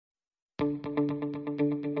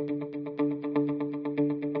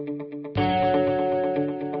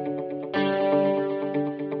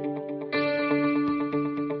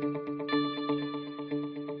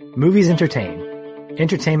Movies entertain.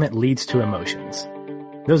 Entertainment leads to emotions.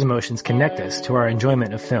 Those emotions connect us to our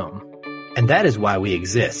enjoyment of film. And that is why we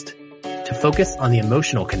exist, to focus on the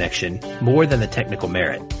emotional connection more than the technical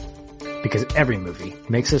merit. Because every movie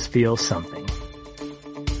makes us feel something.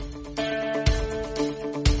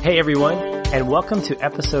 Hey everyone, and welcome to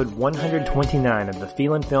episode 129 of the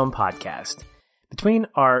Feelin' Film podcast. Between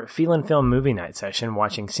our Feelin' Film movie night session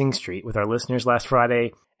watching Sing Street with our listeners last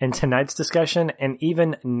Friday, and tonight's discussion, and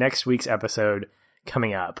even next week's episode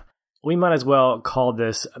coming up, we might as well call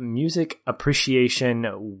this Music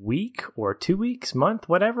Appreciation Week, or 2 weeks, month,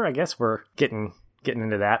 whatever. I guess we're getting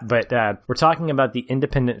into that. But we're talking about the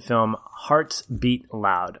independent film Hearts Beat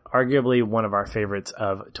Loud, arguably one of our favorites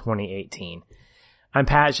of 2018. I'm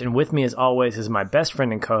Patch, and with me as always is my best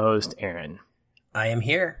friend and co-host, Aaron. I am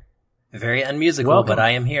here. Very unmusical, Welcome. But I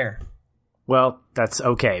am here. Well, that's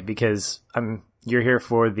okay, because you're here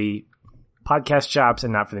for the podcast chops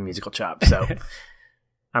and not for the musical chops, so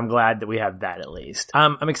I'm glad that we have that at least.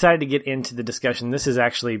 I'm excited to get into the discussion. This is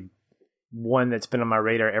actually one that's been on my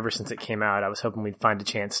radar ever since it came out. I was hoping we'd find a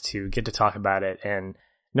chance to get to talk about it, and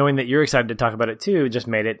knowing that you're excited to talk about it too just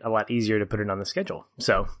made it a lot easier to put it on the schedule.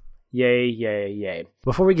 So, yay, yay, yay.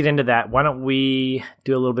 Before we get into that, why don't we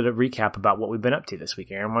do a little bit of recap about what we've been up to this week,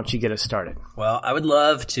 Aaron? Why don't you get us started? Well, I would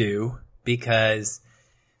love to, because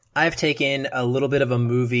I've taken a little bit of a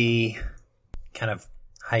movie kind of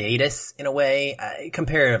hiatus in a way,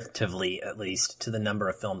 comparatively at least, to the number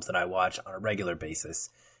of films that I watch on a regular basis.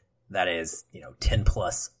 That is, 10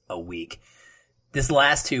 plus a week. This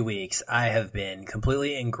last 2 weeks, I have been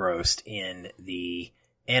completely engrossed in the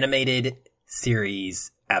animated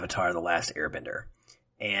series Avatar: The Last Airbender.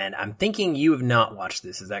 And I'm thinking you have not watched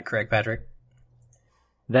this. Is that correct, Patrick?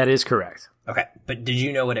 That is correct. Okay, but did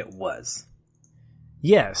you know what it was?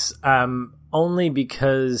 Yes, only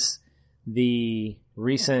because the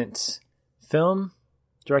recent film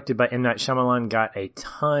directed by M. Night Shyamalan got a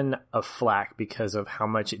ton of flack because of how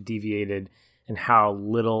much it deviated and how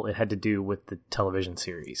little it had to do with the television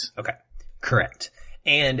series. Okay, correct.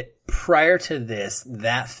 And prior to this,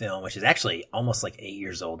 that film, which is actually almost like 8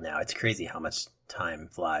 years old now, it's crazy how much time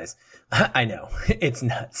flies. I know, it's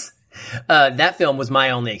nuts. That film was my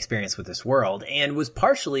only experience with this world and was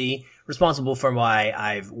partially responsible for why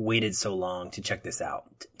I've waited so long to check this out.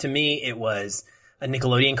 To me, it was a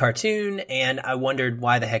Nickelodeon cartoon, and I wondered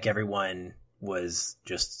why the heck everyone was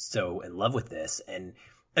just so in love with this. And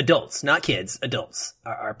adults, not kids, adults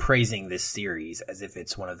are praising this series as if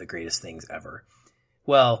it's one of the greatest things ever.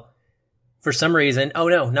 Well, for some reason, oh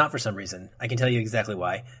no, not for some reason. I can tell you exactly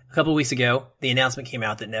why. A couple of weeks ago, the announcement came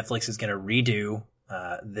out that Netflix is going to redo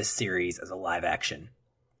this series as a live action.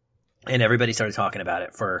 And everybody started talking about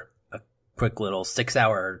it for a quick little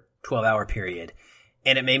 6-hour, 12-hour period.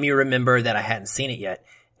 And it made me remember that I hadn't seen it yet.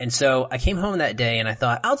 And so I came home that day and I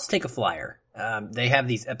thought, I'll just take a flyer. They have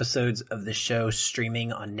these episodes of the show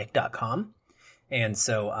streaming on Nick.com. And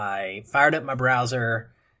so I fired up my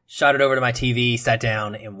browser, shot it over to my TV, sat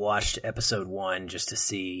down and watched episode 1 just to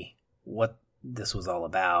see what this was all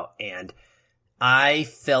about. And I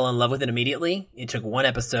fell in love with it immediately. It took one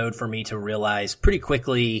episode for me to realize pretty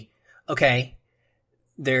quickly, okay,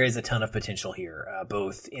 there is a ton of potential here,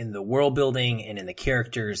 both in the world building and in the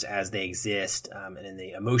characters as they exist, and in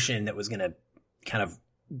the emotion that was going to kind of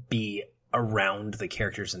be around the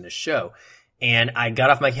characters in this show. And I got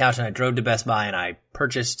off my couch and I drove to Best Buy and I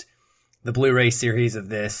purchased the Blu-ray series of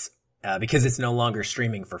this, because it's no longer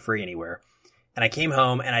streaming for free anywhere. And I came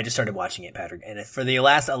home and I just started watching it, Patrick. And for the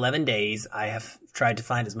last 11 days, I have tried to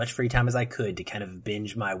find as much free time as I could to kind of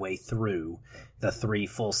binge my way through the 3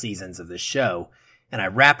 full seasons of this show. And I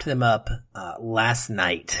wrapped them up last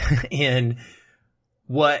night in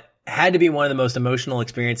what had to be one of the most emotional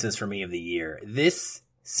experiences for me of the year. This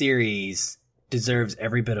series deserves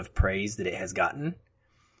every bit of praise that it has gotten.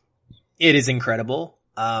 It is incredible.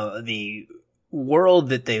 The world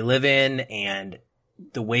that they live in and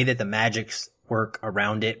the way that the magics work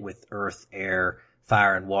around it with earth, air,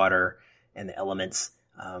 fire, and water, and the elements,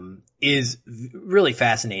 is really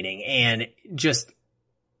fascinating. And just,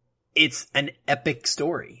 it's an epic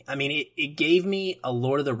story. I mean, it gave me a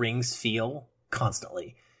Lord of the Rings feel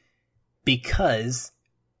constantly, because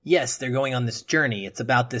yes, they're going on this journey. It's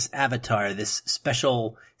about this avatar, this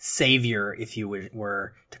special savior, if you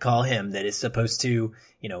were to call him, that is supposed to,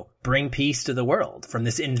 bring peace to the world from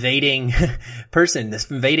this invading person,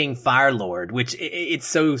 this invading Fire Lord, which it's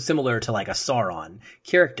so similar to like a Sauron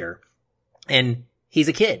character. And he's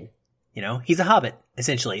a kid, he's a hobbit,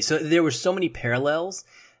 essentially. So there were so many parallels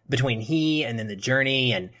between he and then the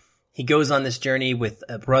journey. And he goes on this journey with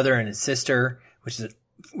a brother and a sister, which is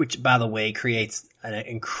which by the way creates an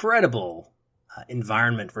incredible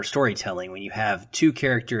environment for storytelling when you have two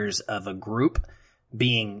characters of a group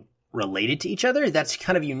being related to each other. That's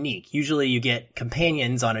kind of unique. Usually you get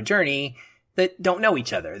companions on a journey that don't know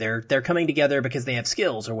each other. They're coming together because they have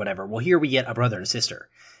skills or whatever. Well, here we get a brother and sister,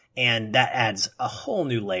 and that adds a whole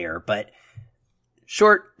new layer. But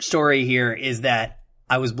short story here is that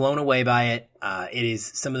I was blown away by it. It is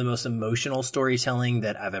some of the most emotional storytelling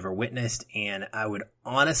that I've ever witnessed, and I would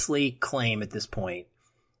honestly claim at this point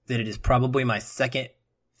that it is probably my second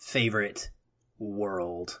favorite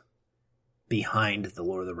world behind the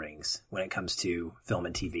Lord of the Rings when it comes to film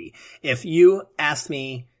and TV. If you asked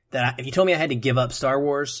me if you told me I had to give up Star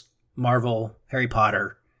Wars, Marvel, Harry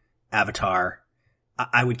Potter, Avatar,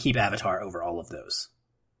 I would keep Avatar over all of those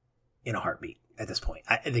in a heartbeat at this point.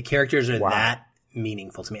 The characters are that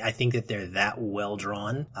meaningful to me. I think that they're that well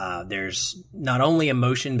drawn. There's not only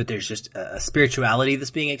emotion, but there's just a spirituality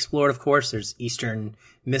that's being explored. Of course, there's Eastern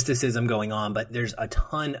mysticism going on, but there's a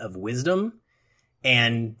ton of wisdom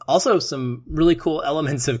and also some really cool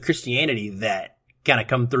elements of Christianity that kind of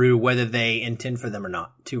come through, whether they intend for them or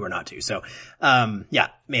not to. So, yeah,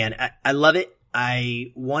 man, I love it.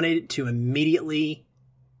 I wanted to immediately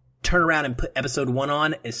turn around and put episode 1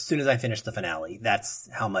 on as soon as I finished the finale. That's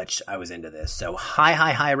how much I was into this. So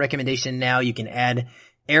high recommendation now. You can add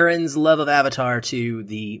Aaron's love of Avatar to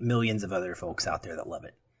the millions of other folks out there that love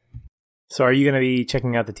it. So are you going to be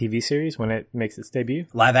checking out the TV series when it makes its debut?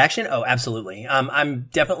 Live action? Oh, absolutely. I'm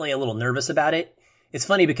definitely a little nervous about it. It's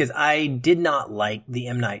funny because I did not like the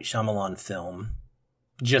M. Night Shyamalan film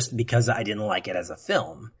just because I didn't like it as a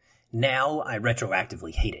film. Now I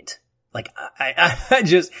retroactively hate it. Like, I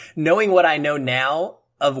just, knowing what I know now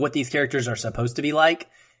of what these characters are supposed to be like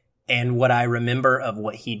and what I remember of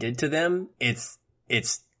what he did to them, it's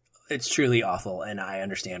truly awful. And I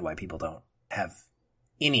understand why people don't have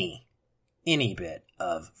any bit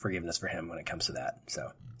of forgiveness for him when it comes to that.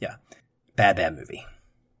 So yeah, bad movie.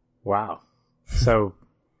 Wow. So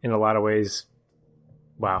in a lot of ways,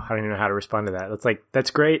 wow, I don't even know how to respond to that. It's like,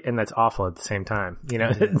 that's great and that's awful at the same time. You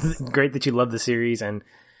know, it's great that you love the series and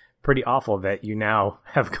pretty awful that you now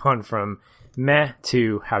have gone from meh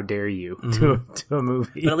to how dare you to a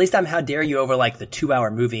movie. But at least I'm how dare you over like the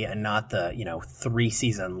 2-hour movie and not the,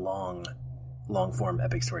 3-season long form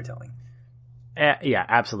epic storytelling. Yeah,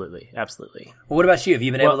 absolutely. Absolutely. Well, what about you? Have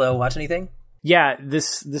you been able to watch anything? Yeah,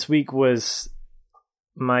 this week was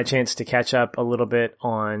my chance to catch up a little bit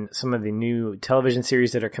on some of the new television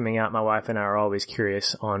series that are coming out. My wife and I are always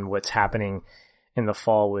curious on what's happening in the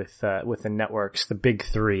fall with the networks, the big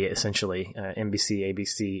three, essentially, NBC,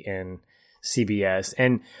 ABC, and CBS.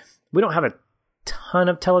 And we don't have a ton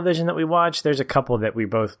of television that we watch. There's a couple that we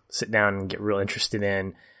both sit down and get real interested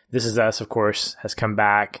in. This Is Us, of course, has come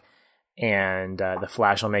back, and The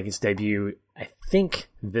Flash will make its debut, I think,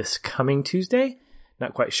 this coming Tuesday.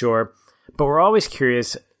 Not quite sure. But we're always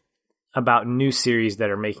curious about new series that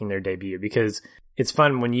are making their debut, because it's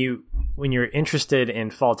fun when you're interested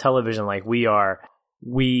in fall television like we are.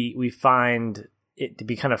 We find it to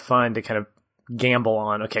be kind of fun to kind of gamble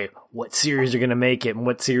on, okay, what series are going to make it and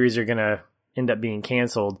what series are going to end up being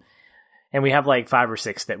canceled. And we have like 5 or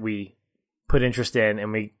 6 that we put interest in,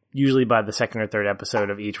 and we usually by the second or third episode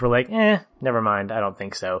of each, we're like, never mind, I don't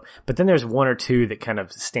think so. But then there's 1 or 2 that kind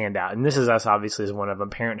of stand out. And This Is Us obviously is one of them.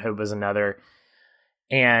 Parenthood was another.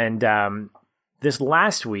 And this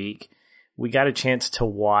last week, we got a chance to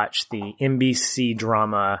watch the NBC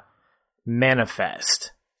drama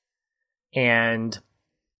Manifest. And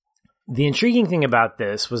the intriguing thing about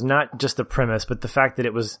this was not just the premise, but the fact that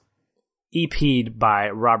it was EP'd by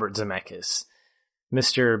Robert Zemeckis,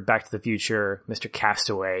 Mr. Back to the Future, Mr.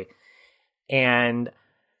 Castaway. And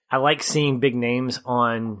I like seeing big names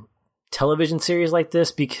on television series like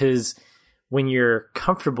this, because when you're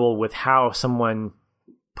comfortable with how someone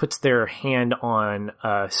puts their hand on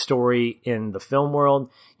a story in the film world,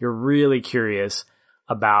 you're really curious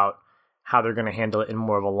about how they're going to handle it in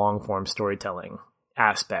more of a long-form storytelling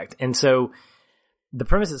aspect. And so the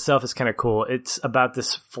premise itself is kind of cool. It's about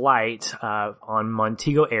this flight on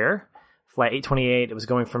Montego Air, Flight 828. It was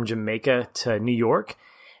going from Jamaica to New York,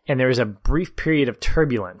 and there is a brief period of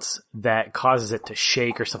turbulence that causes it to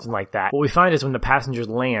shake or something like that. What we find is when the passengers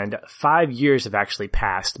land, 5 years have actually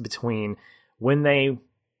passed between when they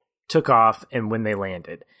took off and when they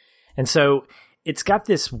landed. And so it's got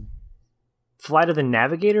this Flight of the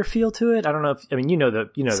Navigator feel to it. I don't know if,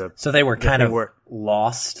 the so they were kind of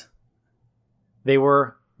lost. They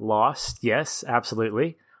were lost. Yes,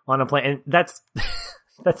 absolutely. On a plane. And that's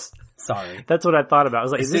sorry. That's what I thought about. I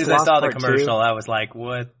was like, as soon as I saw the commercial, I was like,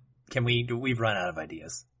 what we've run out of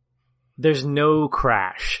ideas. there's no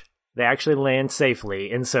crash. They actually land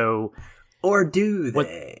safely, and so. Or do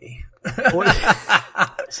they?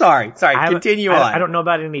 Sorry. Continue on. I don't know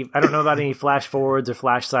about any flash forwards or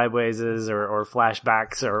flash sidewayses or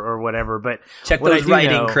flashbacks or whatever. But check those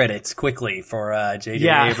writing credits quickly for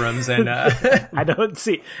J.J. Abrams and. I don't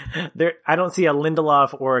see a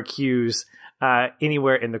Lindelof or a Hughes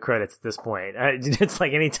anywhere in the credits at this point. It's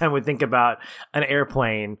like anytime we think about an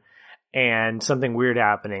airplane and something weird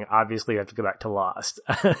happening, obviously we have to go back to Lost.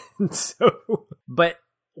 But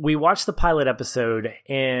we watched the pilot episode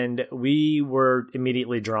and we were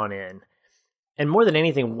immediately drawn in. And more than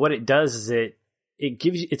anything, what it does is it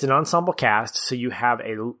gives you, it's an ensemble cast. So you have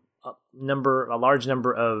a large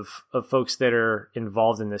number of folks that are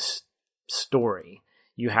involved in this story.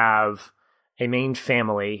 You have a main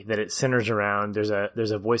family that it centers around. There's a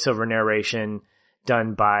voiceover narration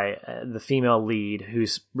done by the female lead,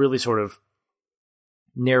 who's really sort of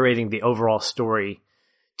narrating the overall story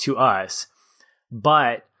to us.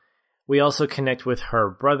 But we also connect with her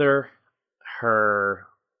brother, her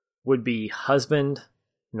would-be husband,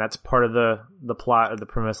 and that's part of the plot of the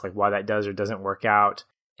premise, like why that does or doesn't work out.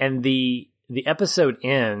 And the episode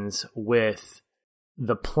ends with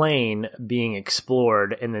the plane being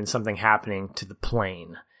explored and then something happening to the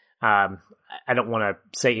plane. I don't want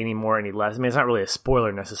to say any more, any less. I mean, it's not really a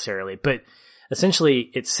spoiler necessarily, but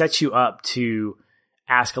essentially it sets you up to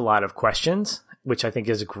ask a lot of questions, which I think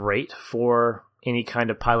is great for any kind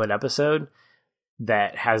of pilot episode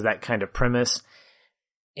that has that kind of premise.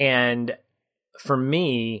 And for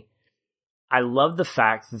me, I love the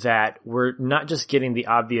fact that we're not just getting the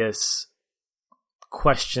obvious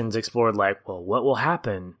questions explored, like, well, what will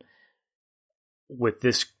happen with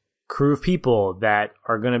this crew of people that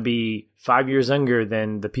are going to be 5 years younger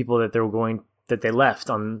than the people that they left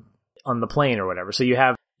on the plane or whatever. So you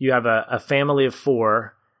have a family of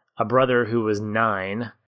 4, a brother who was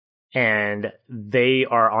 9, and they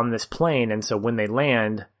are on this plane. And so when they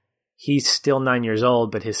land, he's still 9 years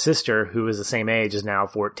old, but his sister, who is the same age, is now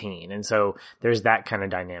 14. And so there's that kind of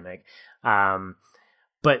dynamic.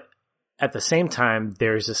 But at the same time,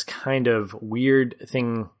 there's this kind of weird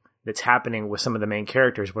thing that's happening with some of the main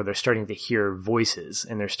characters where they're starting to hear voices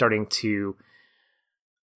and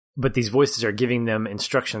but these voices are giving them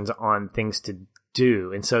instructions on things to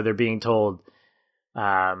do. And so they're being told,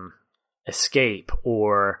 escape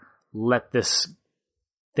or let this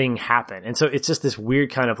thing happen. And so it's just this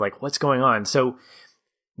weird kind of like, what's going on? So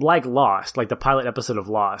like Lost, like the pilot episode of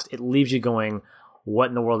Lost, it leaves you going, what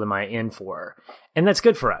in the world am I in for? And that's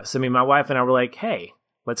good for us. I mean, my wife and I were like, hey,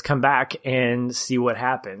 let's come back and see what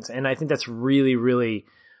happens. And I think that's really, really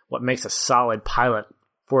what makes a solid pilot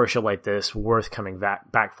for a show like this worth coming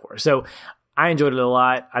back for. So I enjoyed it a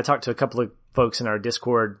lot. I talked to a couple of folks in our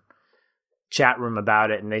Discord chat room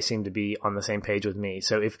about it, and they seem to be on the same page with me.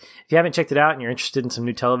 So if you haven't checked it out and you're interested in some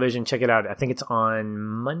new television, check it out. I think it's on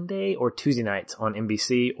Monday or Tuesday nights on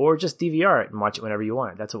NBC, or just DVR it and watch it whenever you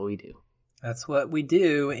want. That's what we do. That's what we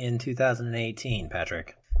do in 2018,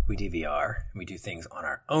 Patrick. We DVR. We do things on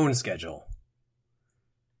our own schedule.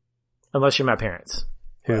 Unless you're my parents,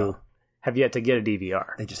 who have yet to get a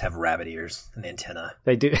DVR. They just have rabbit ears, an antenna.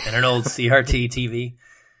 They do. And an old CRT TV.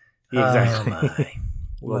 Exactly. Oh, my.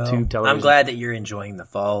 Well, tube television. I'm glad that you're enjoying the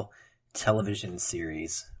fall television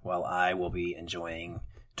series while I will be enjoying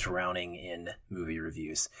drowning in movie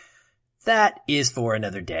reviews. That is for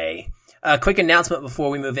another day. A quick announcement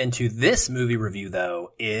before we move into this movie review,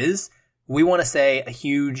 though, is we want to say a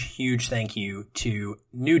huge, huge thank you to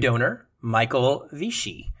new donor, Michael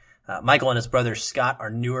Vichy. Michael and his brother Scott are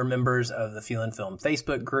newer members of the Feel and Film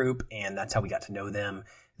Facebook group, and that's how we got to know them.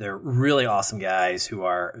 They're really awesome guys who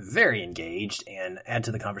are very engaged and add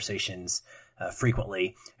to the conversations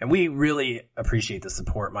frequently. And we really appreciate the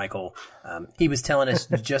support, Michael. He was telling us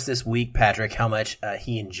just this week, Patrick, how much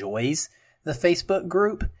he enjoys the Facebook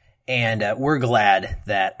group. And we're glad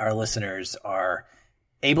that our listeners are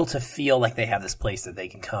able to feel like they have this place that they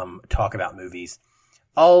can come talk about movies.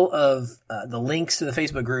 All of the links to the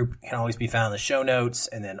Facebook group can always be found in the show notes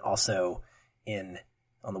and then also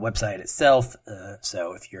on the website itself.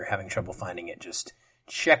 So if you're having trouble finding it, just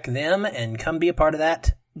check them and come be a part of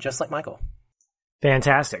that, just like Michael.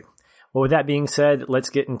 Fantastic. Well, with that being said,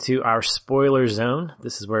 let's get into our spoiler zone.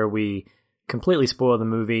 This is where we completely spoil the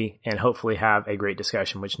movie and hopefully have a great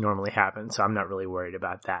discussion, which normally happens. So I'm not really worried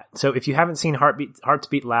about that. So if you haven't seen Hearts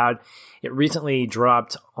Beat Loud, it recently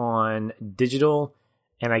dropped on digital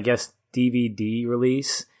and I guess DVD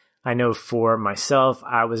release. I know for myself,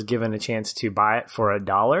 I was given a chance to buy it for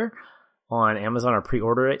 $1 on Amazon or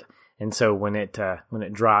pre-order it. And so when it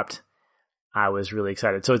dropped, I was really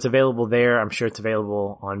excited. So it's available there. I'm sure it's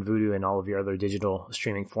available on Vudu and all of your other digital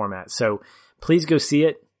streaming formats. So please go see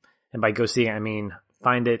it. And by go see it, I mean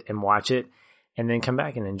find it and watch it, and then come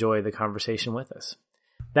back and enjoy the conversation with us.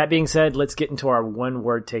 That being said, let's get into our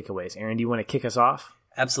one-word takeaways. Aaron, do you want to kick us off?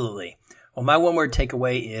 Absolutely. Well, my one-word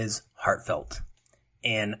takeaway is heartfelt.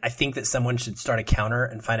 And I think that someone should start a counter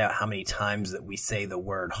and find out how many times that we say the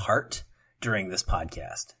word heart during this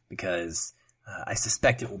podcast, because I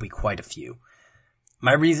suspect it will be quite a few.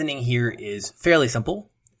 My reasoning here is fairly simple.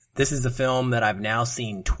 This is a film that I've now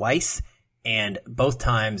seen twice, and both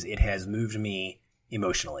times it has moved me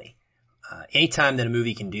emotionally. Anytime that a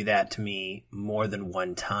movie can do that to me more than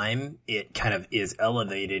one time, it kind of is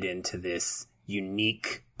elevated into this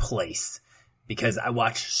unique place, because I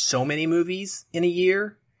watch so many movies in a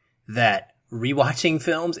year that rewatching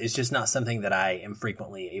films is just not something that I am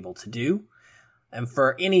frequently able to do. And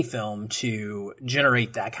for any film to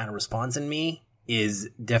generate that kind of response in me is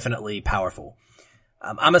definitely powerful.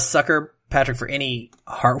 I'm a sucker, Patrick, for any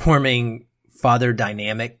heartwarming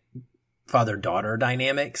father-daughter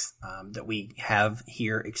dynamics that we have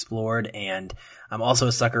here explored. And I'm also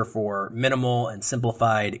a sucker for minimal and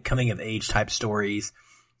simplified coming-of-age type stories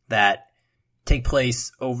that take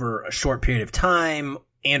place over a short period of time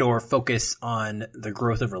and or focus on the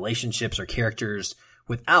growth of relationships or characters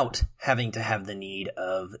without having to have the need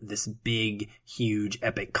of this big, huge,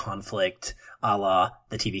 epic conflict a la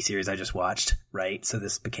the TV series I just watched, right? So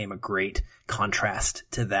this became a great contrast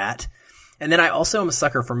to that. And then I also am a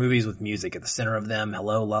sucker for movies with music at the center of them.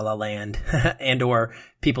 Hello, La La Land, and or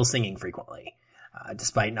people singing frequently.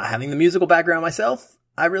 Despite not having the musical background myself,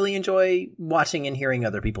 I really enjoy watching and hearing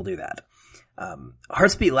other people do that.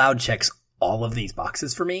 Hearts Beat Loud checks all of these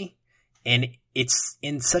boxes for me, and it's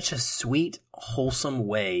in such a sweet, wholesome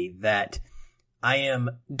way that I am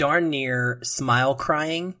darn near smile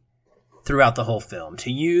crying throughout the whole film.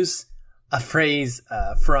 To use a phrase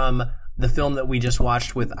from the film that we just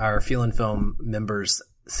watched with our Feelin' Film members,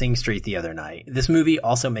 Sing Street, the other night, this movie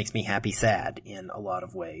also makes me happy sad in a lot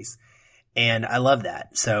of ways. And I love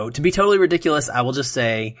that. So to be totally ridiculous, I will just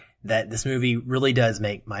say that this movie really does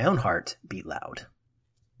make my own heart beat loud.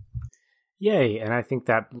 Yay. And I think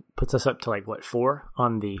that puts us up to 4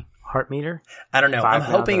 on the heart meter? I don't know. I'm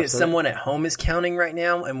hoping that someone at home is counting right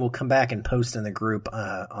now, and we'll come back and post in the group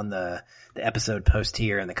on the episode post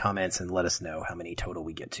here in the comments and let us know how many total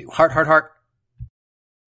we get to. Heart, heart, heart.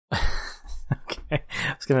 Okay.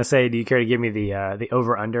 I was going to say, do you care to give me the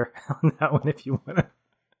over-under on that one if you want to?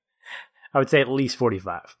 I would say at least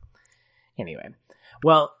 45. Anyway.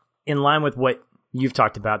 Well, in line with what you've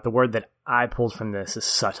talked about, the word that I pulled from this is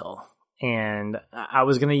subtle. And I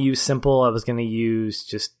was going to use simple. I was going to use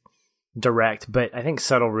just direct, but I think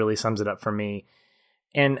subtle really sums it up for me.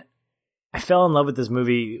 And I fell in love with this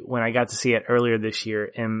movie when I got to see it earlier this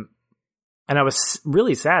year. And I was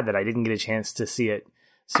really sad that I didn't get a chance to see it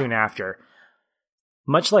soon after.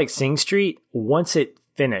 Much like Sing Street, once I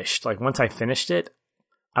finished it,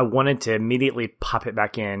 I wanted to immediately pop it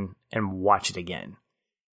back in and watch it again.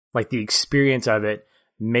 Like, the experience of it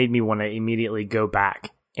made me want to immediately go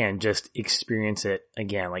back and just experience it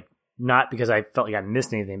again. Like, not because I felt like I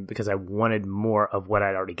missed anything, because I wanted more of what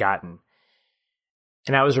I'd already gotten.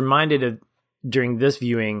 And I was reminded of, during this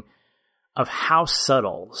viewing, of how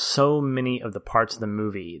subtle so many of the parts of the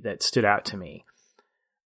movie that stood out to me.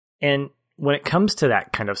 And when it comes to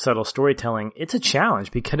that kind of subtle storytelling, it's a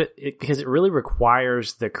challenge because it really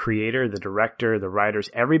requires the creator, the director, the writers,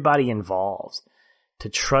 everybody involved to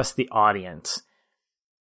trust the audience.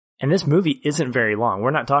 And this movie isn't very long. We're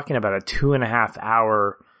not talking about a 2.5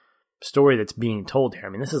 hour story that's being told here. I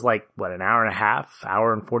mean, this is like, an hour and a half,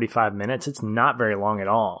 hour and 45 minutes. It's not very long at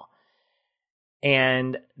all.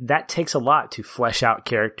 And that takes a lot to flesh out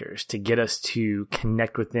characters, to get us to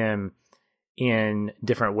connect with them in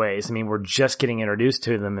different ways. I mean, we're just getting introduced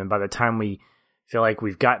to them, and by the time we feel like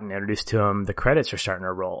we've gotten introduced to them, the credits are starting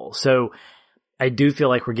to roll. So I do feel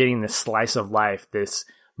like we're getting this slice of life, this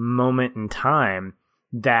moment in time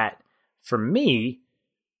that, for me,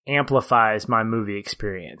 amplifies my movie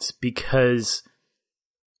experience, because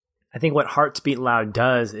I think what Hearts Beat Loud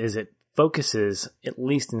does is it focuses, at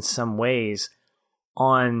least in some ways,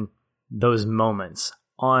 on those moments,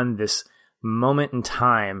 on this moment in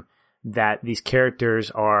time that these characters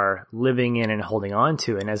are living in and holding on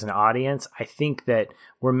to. And as an audience, I think that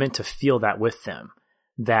we're meant to feel that with them,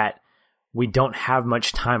 that we don't have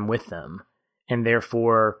much time with them. And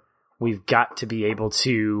therefore, we've got to be able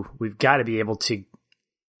to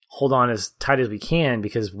hold on as tight as we can,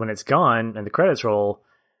 because when it's gone and the credits roll,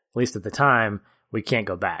 at least at the time, we can't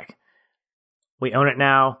go back. We own it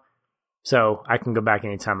now. So I can go back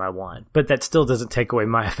anytime I want. But that still doesn't take away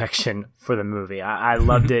my affection for the movie. I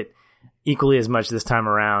loved it equally as much this time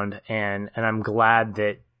around, and I'm glad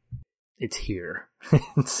that it's here.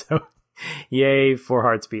 So yay for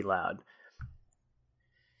Hearts Beat Loud.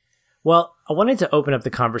 Well, I wanted to open up the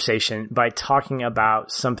conversation by talking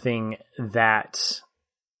about something that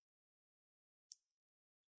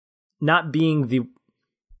not being the...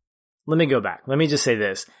 Let me go back. Let me just say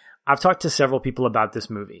this. I've talked to several people about this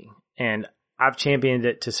movie, and I've championed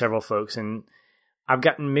it to several folks, and I've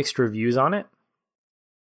gotten mixed reviews on it.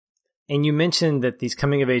 And you mentioned that these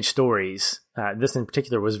coming-of-age stories, this in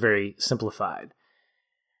particular, was very simplified.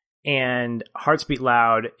 And Hearts Beat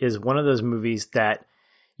Loud is one of those movies that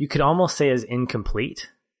you could almost say is incomplete,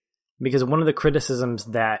 because one of the criticisms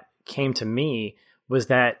that came to me was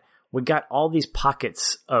that we got all these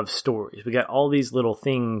pockets of stories. We got all these little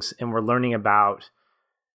things, and we're learning about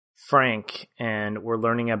Frank, and we're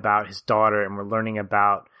learning about his daughter, and we're learning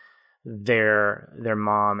about their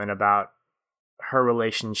mom, and about her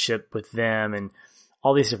relationship with them, and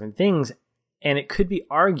all these different things. And it could be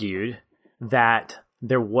argued that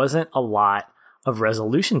there wasn't a lot of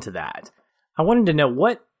resolution to that. I wanted to know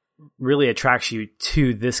what really attracts you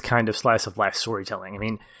to this kind of slice of life storytelling. I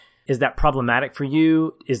mean, is that problematic for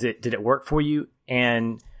you? Did it work for you?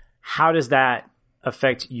 And how does that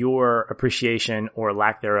affect your appreciation or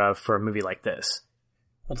lack thereof for a movie like this?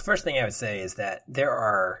 Well, the first thing I would say is that there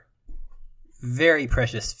are very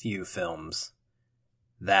precious few films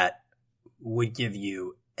that would give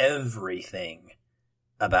you everything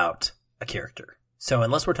about a character. So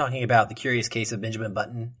unless we're talking about The Curious Case of Benjamin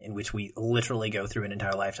Button, in which we literally go through an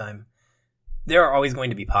entire lifetime, there are always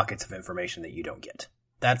going to be pockets of information that you don't get.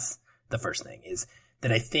 That's the first thing, is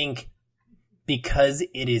that I think because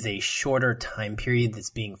it is a shorter time period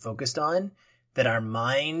that's being focused on, that our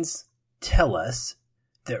minds tell us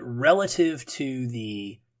that relative to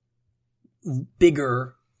the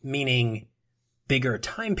bigger, meaning bigger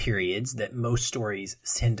time periods that most stories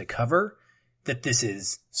tend to cover, that this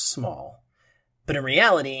is small. But in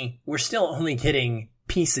reality, we're still only getting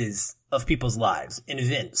pieces of people's lives,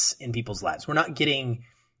 events in people's lives. We're not getting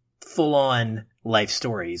full-on life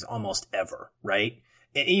stories almost ever, right?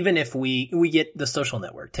 Even if we get The Social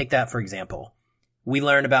Network, take that for example. We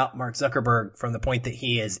learn about Mark Zuckerberg from the point that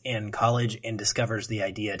he is in college and discovers the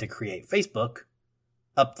idea to create Facebook,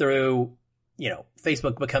 up through,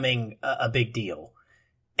 Facebook becoming a big deal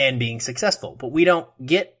and being successful. But we don't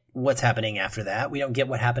get what's happening after that. We don't get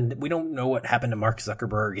what happened. We don't know what happened to Mark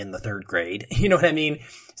Zuckerberg in the 3rd grade. You know what I mean?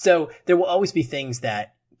 So there will always be things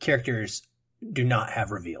that characters do not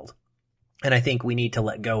have revealed. And I think we need to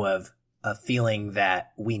let go of a feeling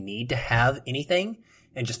that we need to have anything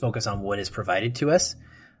and just focus on what is provided to us.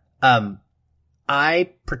 I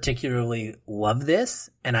particularly love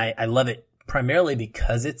this, and I love it primarily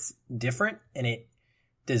because it's different and it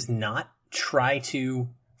does not try to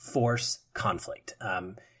force conflict.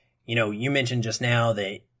 You mentioned just now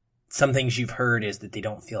that some things you've heard is that they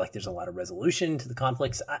don't feel like there's a lot of resolution to the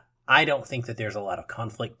conflicts. I don't think that there's a lot of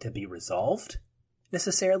conflict to be resolved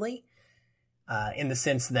necessarily, in the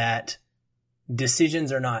sense that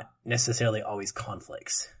decisions are not necessarily always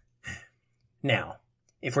conflicts. Now,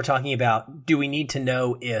 if we're talking about, do we need to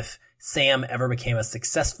know if Sam ever became a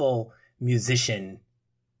successful musician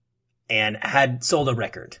and had sold a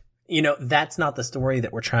record? That's not the story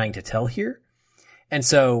that we're trying to tell here. And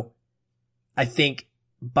so I think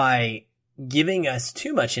by giving us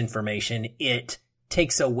too much information, it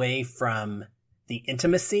takes away from the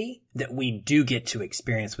intimacy that we do get to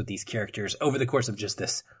experience with these characters over the course of just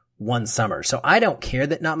this one summer. So I don't care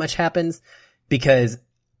that not much happens, because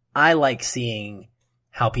I like seeing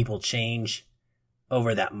how people change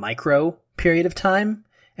over that micro period of time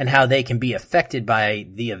and how they can be affected by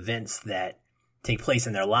the events that take place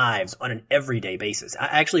in their lives on an everyday basis. I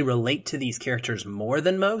actually relate to these characters more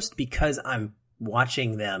than most because I'm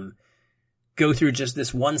watching them go through just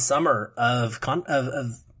this one summer of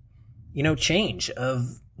change,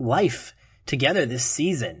 of life together this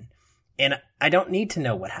season. And I don't need to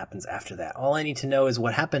know what happens after that. All I need to know is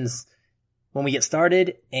what happens when we get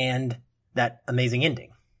started and that amazing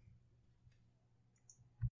ending.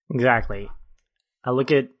 Exactly. I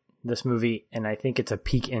look at this movie and I think it's a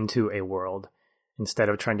peek into a world instead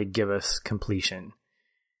of trying to give us completion.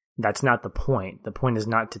 That's not the point. The point is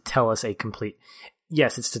not to tell us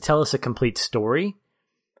yes, it's to tell us a complete story,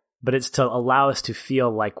 but it's to allow us to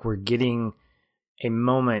feel like we're getting a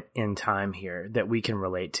moment in time here that we can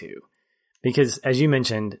relate to. Because as you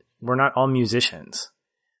mentioned, we're not all musicians.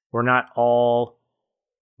 We're not all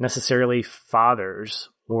necessarily fathers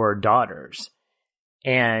or daughters.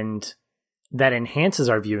 And that enhances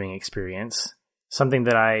our viewing experience, something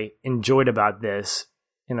that I enjoyed about this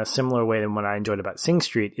in a similar way than what I enjoyed about Sing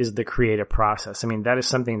Street, is the creative process. I mean, that is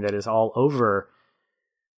something that is all over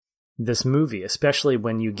this movie, especially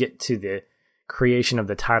when you get to the creation of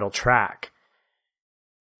the title track.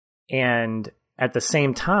 And at the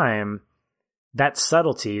same time, that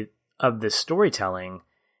subtlety of the storytelling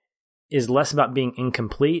is less about being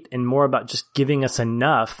incomplete and more about just giving us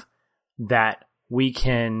enough that we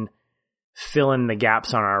can fill in the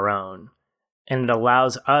gaps on our own. And it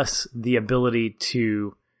allows us the ability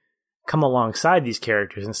to come alongside these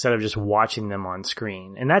characters instead of just watching them on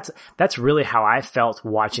screen. And that's really how I felt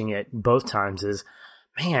watching it both times is,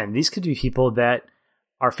 man, these could be people that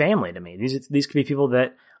are family to me. These could be people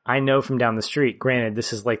that I know from down the street. Granted,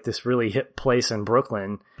 this is like this really hip place in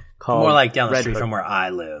Brooklyn called more like down the Red street Hook. from where I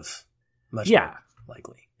live. Much Yeah. more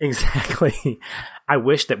likely. Exactly. I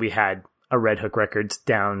wish that we had a Red Hook Records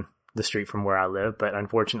down the street from where I live, but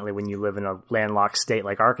unfortunately when you live in a landlocked state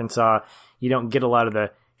like Arkansas, you don't get a lot of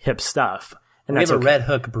the hip stuff. And We that's have a okay. Red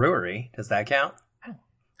Hook brewery. Does that count?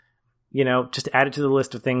 You know, just add it to the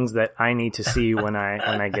list of things that I need to see when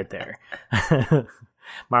I get there.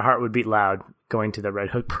 My heart would beat loud going to the Red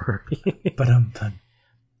Hook Brewery.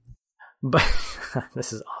 But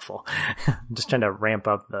this is awful. I'm just trying to ramp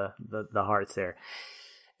up the hearts there.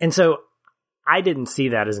 And so I didn't see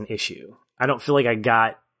that as an issue. I don't feel like I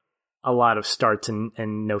got a lot of starts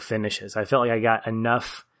and no finishes. I felt like I got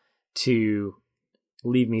enough to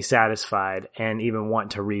leave me satisfied and even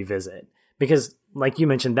want to revisit. Because like you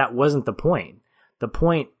mentioned, that wasn't the point. The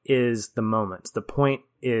point is the moments. The point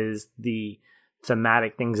is the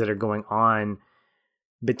thematic things that are going on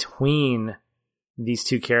between these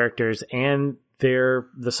two characters and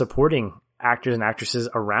the supporting actors and actresses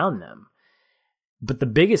around them. But the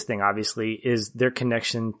biggest thing, obviously, is their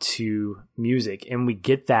connection to music. And we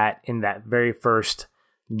get that in that very first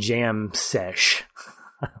jam sesh.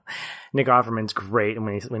 Nick Offerman's great. And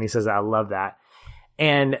when he says that, I love that.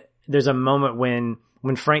 And there's a moment when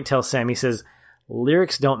Frank tells Sam, he says,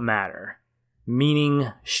 lyrics don't matter,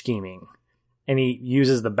 meaning scheming. And he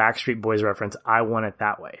uses the Backstreet Boys reference, I want it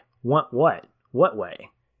that way. Want what? What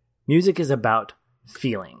way? Music is about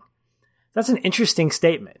feeling. That's an interesting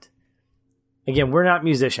statement. Again, we're not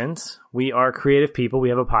musicians. We are creative people. We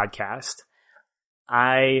have a podcast.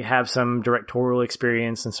 I have some directorial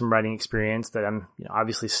experience and some writing experience that I'm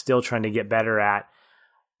obviously still trying to get better at.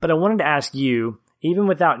 But I wanted to ask you, even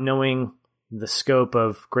without knowing the scope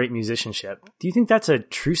of great musicianship, do you think that's a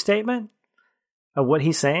true statement of what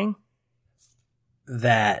he's saying?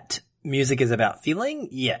 That music is about feeling?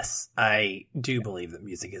 Yes, I do believe that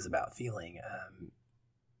music is about feeling.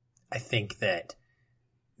 I think that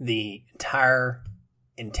the entire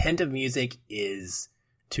intent of music is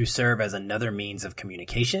to serve as another means of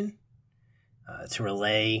communication, to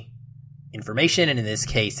relay information, and in this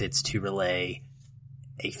case, it's to relay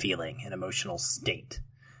a feeling, an emotional state.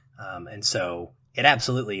 And so it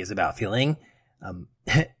absolutely is about feeling.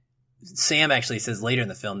 Sam actually says later in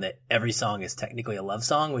the film that every song is technically a love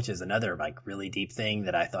song, which is another like really deep thing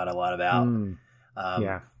that I thought a lot about.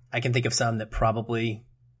 Yeah. I can think of some that probably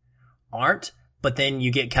aren't, but then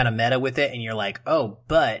you get kind of meta with it and you're like, oh,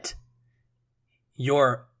 but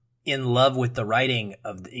you're in love with the writing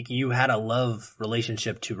of you had a love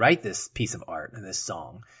relationship to write this piece of art and this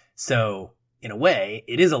song. So in a way,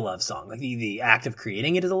 it is a love song. Like the act of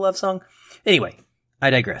creating it is a love song. Anyway, I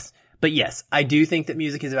digress. But yes, I do think that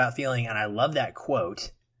music is about feeling, and I love that quote,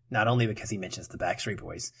 not only because he mentions the Backstreet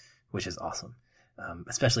Boys, which is awesome,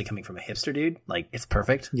 especially coming from a hipster dude. Like, it's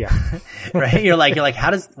perfect. Yeah. Right? You're like,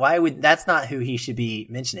 that's not who he should be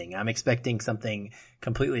mentioning. I'm expecting something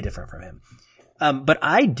completely different from him. But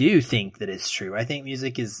I do think that it's true. I think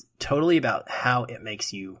music is totally about how it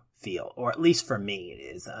makes you feel, or at least for me it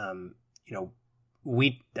is.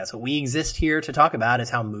 That's what we exist here to talk about, is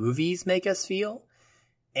how movies make us feel.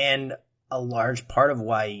 And a large part of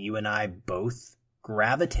why you and I both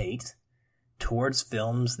gravitate towards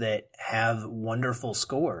films that have wonderful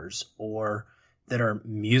scores or that are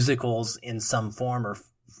musicals in some form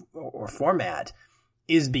or format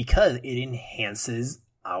is because it enhances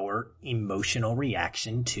our emotional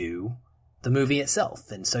reaction to the movie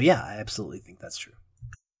itself. And so, yeah, I absolutely think that's true.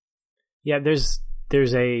 Yeah, there's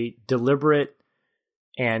a deliberate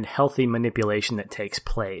and healthy manipulation that takes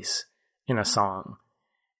place in a song.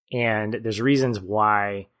 And there's reasons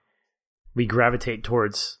why we gravitate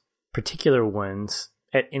towards particular ones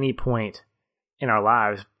at any point in our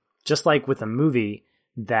lives, just like with a movie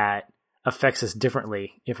that affects us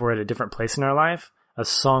differently. If we're at a different place in our life, a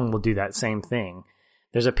song will do that same thing.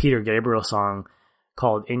 There's a Peter Gabriel song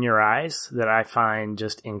called In Your Eyes that I find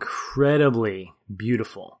just incredibly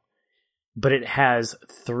beautiful. But it has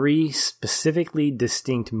 3 specifically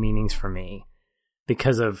distinct meanings for me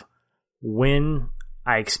because of when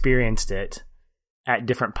I experienced it at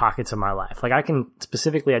different pockets of my life. Like I can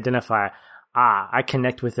specifically identify, I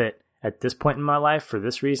connect with it at this point in my life for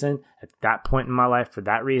this reason, at that point in my life for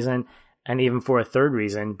that reason, and even for a third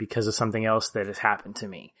reason because of something else that has happened to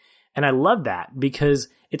me. And I love that because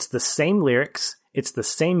it's the same lyrics, it's the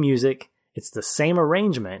same music, it's the same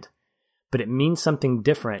arrangement, but it means something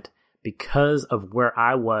different because of where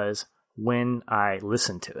I was when I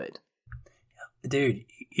listened to it. Dude,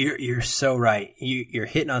 you're so right. You're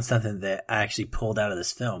hitting on something that I actually pulled out of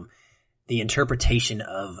this film, the interpretation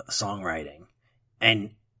of songwriting.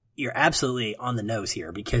 And you're absolutely on the nose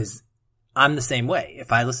here because I'm the same way.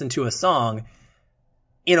 If I listen to a song,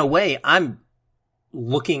 in a way, I'm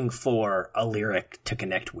looking for a lyric to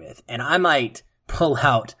connect with. And I might pull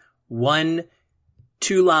out 1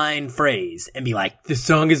 2-line phrase and be like, this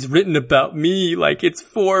song is written about me, like it's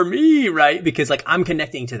for me, right? Because like I'm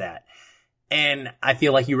connecting to that. And I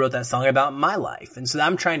feel like you wrote that song about my life. And so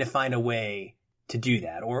I'm trying to find a way to do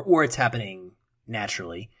that, or it's happening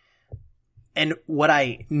naturally. And what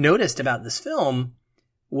I noticed about this film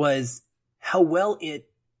was how well it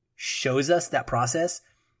shows us that process.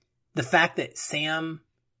 The fact that Sam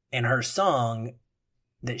and her song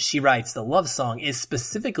that she writes, the love song, is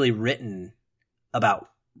specifically written about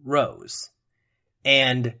Rose.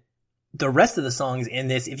 And the rest of the songs in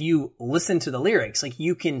this, if you listen to the lyrics, like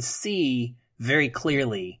you can see very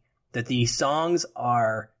clearly that these songs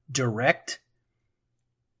are direct,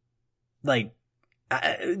 like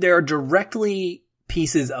they're directly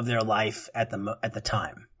pieces of their life at the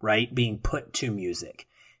time, right? Being put to music.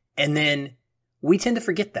 And then we tend to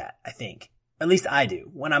forget that, I think. At least I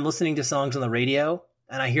do. When I'm listening to songs on the radio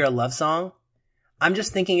and I hear a love song, I'm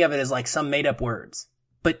just thinking of it as like some made up words.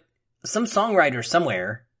 But some songwriter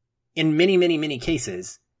somewhere, in many, many, many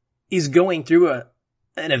cases, is going through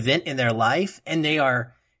an event in their life and they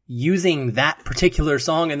are using that particular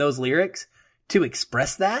song and those lyrics to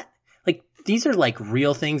express that. Like, these are like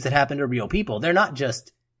real things that happen to real people. They're not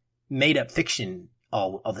just made up fiction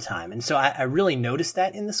all the time. And so I really noticed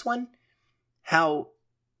that in this one, how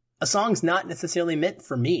a song's not necessarily meant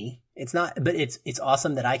for me. It's not, but it's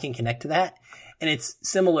awesome that I can connect to that. And it's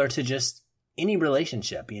similar to just any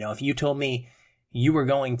relationship. You know, if you told me you were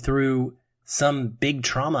going through some big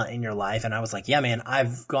trauma in your life and I was like, yeah, man,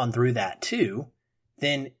 I've gone through that too,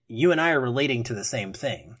 then you and I are relating to the same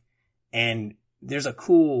thing. And there's a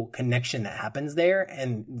cool connection that happens there.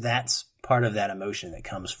 And that's part of that emotion that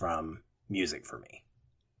comes from music for me.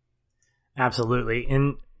 Absolutely.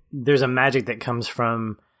 And there's a magic that comes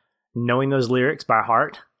from knowing those lyrics by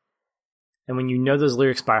heart. And when you know those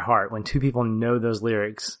lyrics by heart, when 2 people know those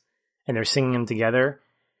lyrics and they're singing them together,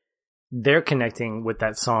 they're connecting with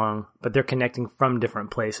that song, but they're connecting from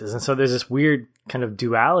different places. And so there's this weird kind of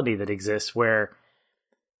duality that exists where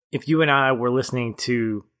if you and I were listening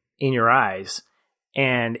to In Your Eyes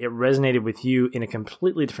and it resonated with you in a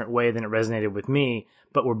completely different way than it resonated with me,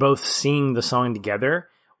 but we're both singing the song together,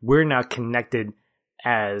 we're now connected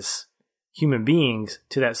as human beings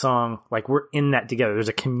to that song. Like we're in that together. There's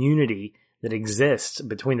a community that exists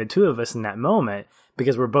between the 2 of us in that moment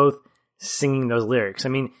because we're both singing those lyrics. I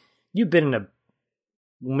mean, you've been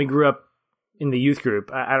when we grew up in the youth group,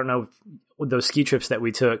 I don't know, with those ski trips that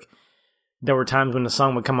we took, there were times when the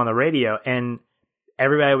song would come on the radio and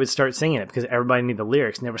everybody would start singing it because everybody knew the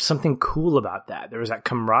lyrics. And there was something cool about that. There was that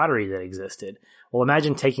camaraderie that existed. Well,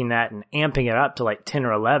 imagine taking that and amping it up to like 10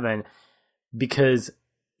 or 11 because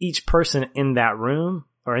each person in that room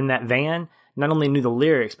or in that van not only knew the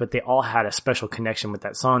lyrics, but they all had a special connection with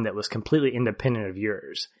that song that was completely independent of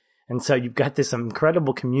yours. And so you've got this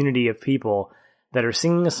incredible community of people that are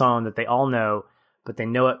singing a song that they all know, but they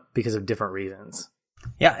know it because of different reasons.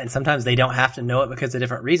 Yeah, and sometimes they don't have to know it because of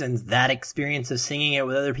different reasons. That experience of singing it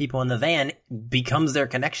with other people in the van becomes their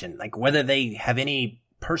connection, like whether they have any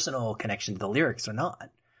personal connection to the lyrics or not.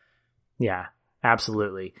 Yeah,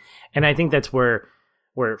 absolutely. And I think that's where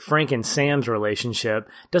Frank and Sam's relationship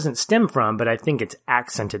doesn't stem from, but I think it's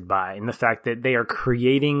accented by in the fact that they are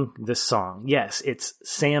creating this song. Yes, it's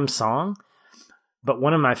Sam's song, but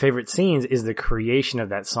one of my favorite scenes is the creation of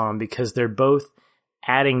that song because they're both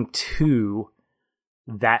adding to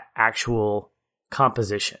that actual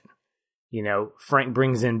composition. You know, Frank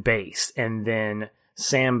brings in bass and then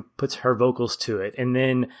Sam puts her vocals to it. And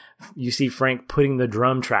then you see Frank putting the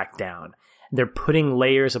drum track down. They're putting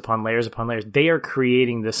layers upon layers upon layers. They are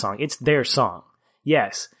creating this song. It's their song.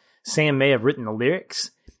 Yes, Sam may have written the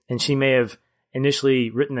lyrics and she may have initially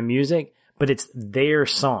written the music, but it's their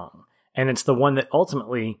song. And it's the one that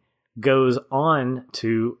ultimately goes on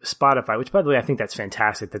to Spotify, which, by the way, I think that's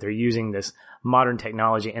fantastic that they're using this modern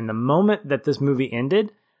technology. And the moment that this movie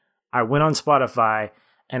ended, I went on Spotify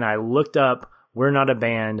and I looked up We're Not a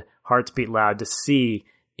Band, Hearts Beat Loud to see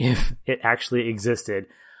if it actually existed.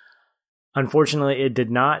 Unfortunately, it did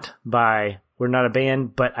not by We're Not a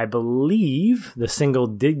Band, but I believe the single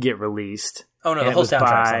did get released. Oh no, the whole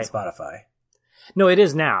soundtrack's on Spotify. No, it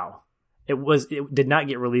is now. It did not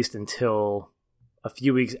get released until a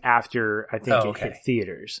few weeks after I think it hit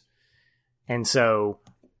theaters. And so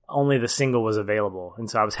only the single was available. And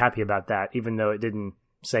so I was happy about that, even though it didn't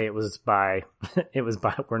say it was by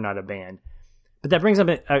We're Not a Band. But that brings up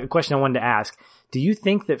a question I wanted to ask. Do you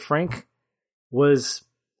think that Frank was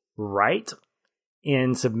right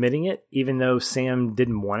in submitting it, even though Sam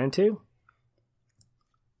didn't want him to?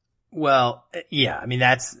 Well, yeah, I mean,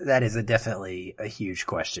 that is definitely a huge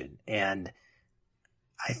question. And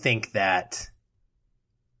I think that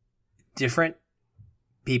different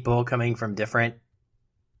people coming from different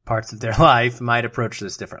parts of their life might approach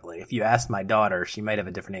this differently. If you ask my daughter, she might have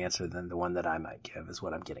a different answer than the one that I might give, is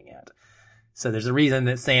what I'm getting at. So there's a reason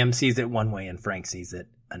that Sam sees it one way and Frank sees it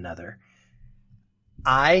another.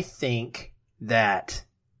 I think that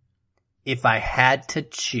if I had to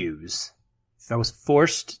choose, if I was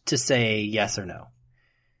forced to say yes or no,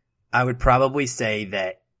 I would probably say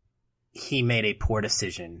that he made a poor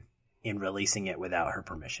decision in releasing it without her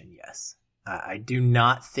permission, yes. I do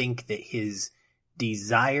not think that his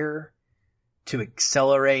desire to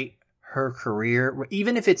accelerate her career,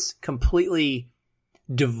 even if it's completely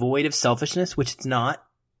devoid of selfishness, which it's not.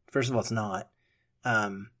 First of all, it's not.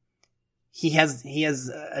 He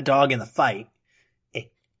has a dog in the fight,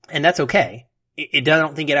 and that's okay. I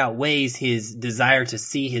don't think it outweighs his desire to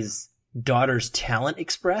see his daughter's talent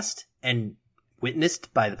expressed and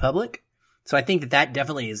witnessed by the public. So I think that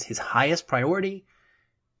definitely is his highest priority.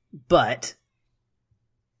 But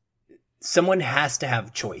someone has to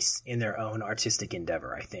have choice in their own artistic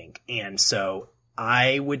endeavor, I think. And so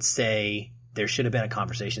I would say there should have been a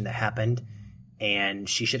conversation that happened, and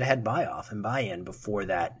she should have had buy-off and buy-in before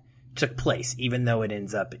that took place, even though it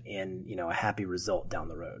ends up in, a happy result down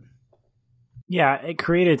the road. Yeah, it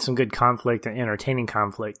created some good conflict and entertaining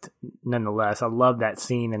conflict nonetheless. I love that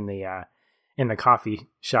scene in the coffee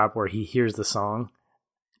shop where he hears the song,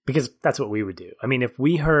 because that's what we would do. I mean, if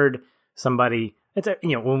we heard somebody,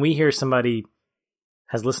 when we hear somebody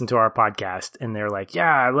has listened to our podcast and they're like,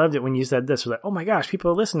 yeah, I loved it when you said this. We're like, oh my gosh,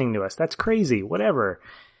 people are listening to us. That's crazy. Whatever.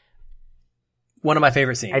 One of my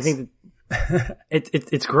favorite scenes. I think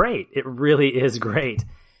it's great. It really is great.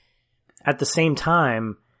 At the same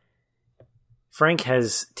time, Frank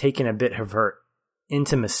has taken a bit of her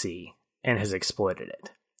intimacy and has exploited it,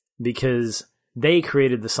 because they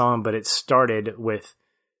created the song, but it started with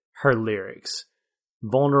her lyrics,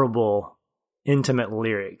 vulnerable, intimate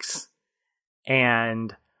lyrics.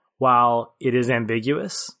 And while it is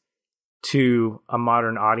ambiguous to a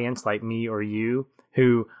modern audience like me or you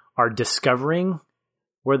who are discovering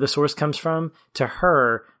where the source comes from, to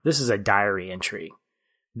her, this is a diary entry.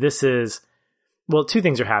 This is, well, two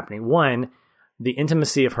things are happening. One, the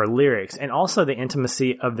intimacy of her lyrics, and also the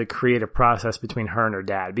intimacy of the creative process between her and her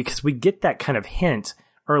dad, because we get that kind of hint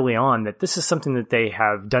early on that this is something that they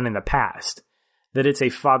have done in the past, that it's a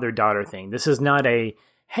father-daughter thing. This is not a,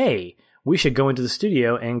 hey, we should go into the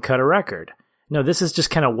studio and cut a record. No, this is just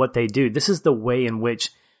kind of what they do. This is the way in which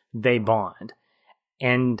they bond.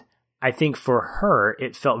 And I think for her,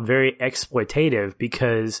 it felt very exploitative,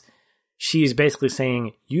 because she's basically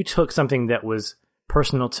saying, you took something that was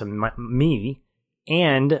personal to me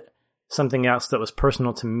and something else that was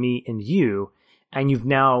personal to me and you, and you've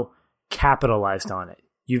now capitalized on it.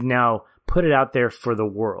 You've now put it out there for the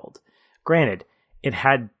world. Granted, it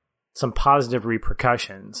had some positive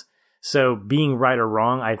repercussions. So being right or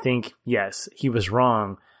wrong, I think, yes, he was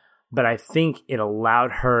wrong, but I think it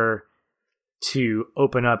allowed her to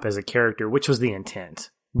open up as a character, which was the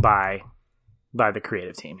intent by the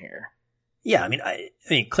creative team here. Yeah, I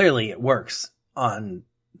mean, clearly it works on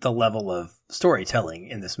the level of storytelling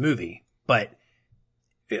in this movie, but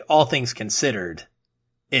all things considered,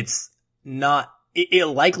 it's not, it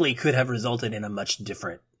likely could have resulted in a much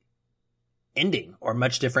different ending or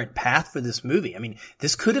much different path for this movie. I mean,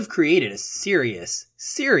 this could have created a serious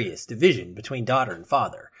division between daughter and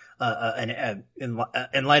father,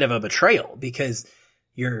 in light of a betrayal, because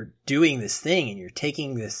you're doing this thing and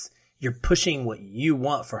you're pushing what you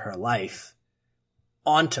want for her life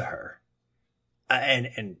onto her,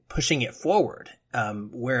 and pushing it forward.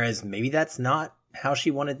 Whereas maybe that's not how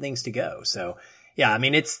she wanted things to go. So yeah, I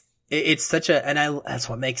mean, it's It's that's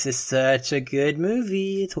what makes this such a good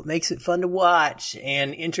movie. It's what makes it fun to watch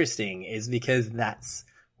and interesting, is because that's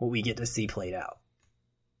what we get to see played out.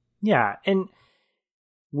 Yeah. And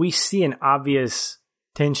we see an obvious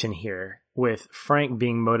tension here with Frank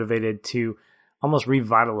being motivated to almost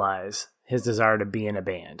revitalize his desire to be in a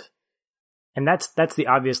band. And that's the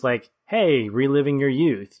obvious, like, hey, reliving your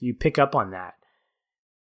youth. You pick up on that.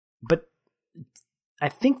 But I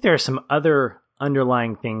think there are some other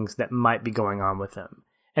underlying things that might be going on with him.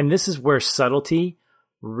 And this is where subtlety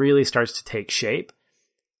really starts to take shape.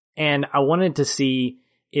 And I wanted to see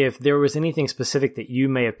if there was anything specific that you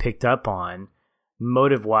may have picked up on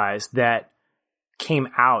motive-wise that came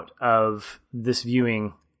out of this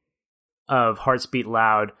viewing of Hearts Beat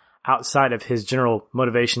Loud outside of his general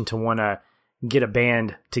motivation to want to get a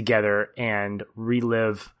band together and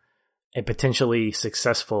relive a potentially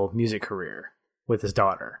successful music career with his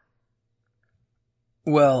daughter.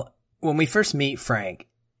 Well, when we first meet Frank,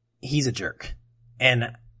 he's a jerk.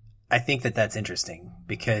 And I think that that's interesting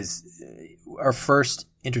because our first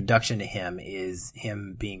introduction to him is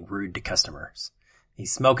him being rude to customers.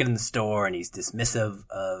 He's smoking in the store and he's dismissive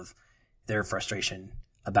of their frustration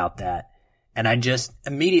about that. And I just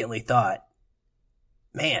immediately thought,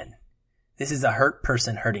 man, this is a hurt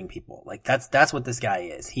person hurting people. Like that's what this guy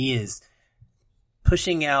is. He is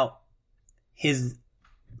pushing out his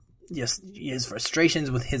frustrations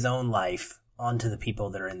with his own life onto the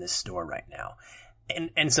people that are in this store right now.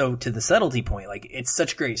 And so to the subtlety point, like, it's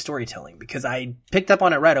such great storytelling because I picked up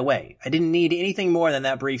on it right away. I didn't need anything more than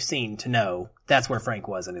that brief scene to know that's where Frank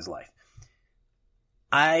was in his life.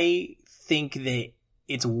 I think that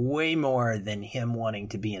it's way more than him wanting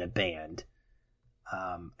to be in a band.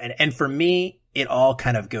 And for me, it all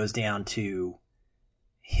kind of goes down to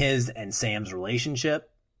his and Sam's relationship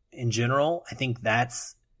in general. I think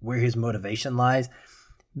that's where his motivation lies.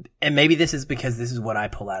 And maybe this is because this is what I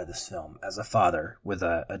pull out of this film as a father with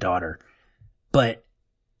a daughter. But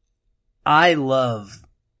I love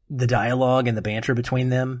the dialogue and the banter between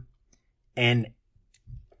them. And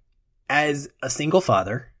as a single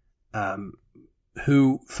father,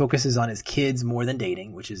 who focuses on his kids more than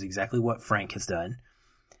dating, which is exactly what Frank has done,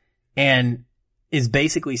 and is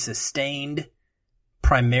basically sustained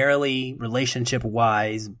primarily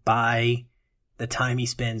relationship-wise by the time he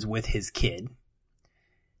spends with his kid.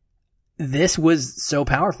 This was so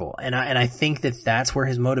powerful. And I think that that's where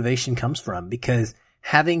his motivation comes from, because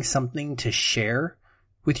having something to share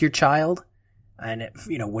with your child, and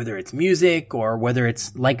whether it's music or whether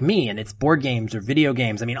it's like me and it's board games or video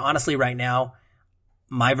games. I mean, honestly, right now,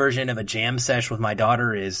 my version of a jam sesh with my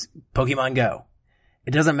daughter is Pokemon Go.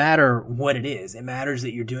 It doesn't matter what it is. It matters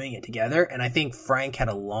that you're doing it together. And I think Frank had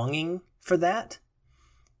a longing for that.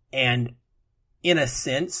 And in a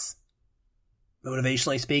sense,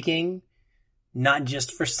 motivationally speaking, not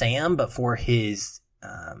just for Sam, but for his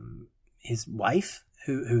wife,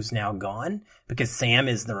 who's now gone, because Sam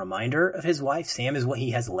is the reminder of his wife. Sam is what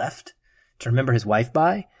he has left to remember his wife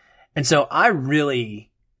by. And so I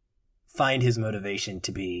really find his motivation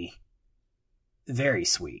to be very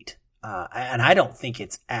sweet. And I don't think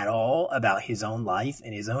it's at all about his own life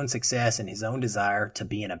and his own success and his own desire to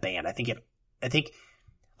be in a band. I think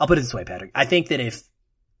I'll put it this way, Patrick. I think that if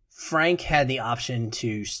Frank had the option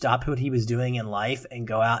to stop what he was doing in life and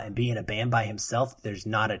go out and be in a band by himself, there's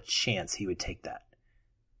not a chance he would take that.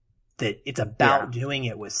 That it's about doing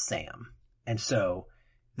it with Sam. And so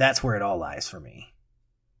that's where it all lies for me.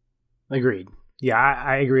 Agreed. Yeah,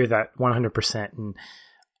 I agree with that 100%. And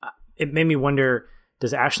it made me wonder,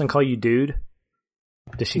 does Ashlyn call you dude?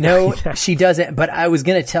 Does she? No, she doesn't. But I was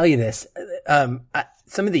going to tell you this.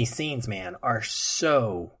 Some of these scenes, man, are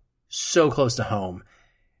so close to home.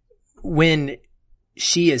 When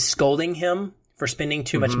she is scolding him for spending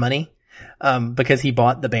too much money, because he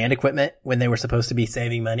bought the band equipment when they were supposed to be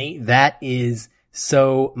saving money, that is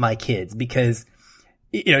so my kids, because,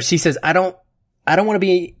 she says, I don't want to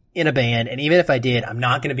be in a band. And even if I did, I'm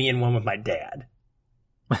not going to be in one with my dad.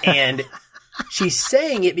 And she's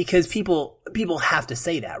saying it because people have to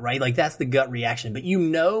say that, right? Like, that's the gut reaction. But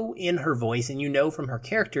in her voice, and from her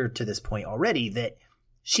character to this point already, that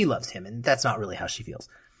she loves him, and that's not really how she feels.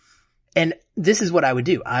 And this is what I would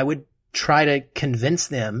do. I would try to convince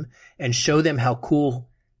them and show them how cool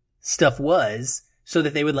stuff was so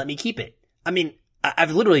that they would let me keep it. I mean,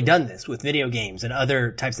 I've literally done this with video games and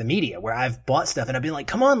other types of media where I've bought stuff and I've been like,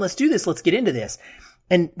 come on, let's do this. Let's get into this.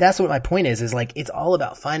 And that's what my point is like, it's all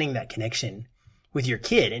about finding that connection with your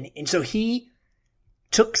kid. And so he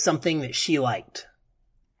took something that she liked.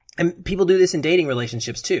 And people do this in dating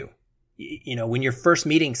relationships too. When you're first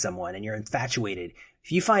meeting someone and you're infatuated,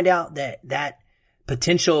 if you find out that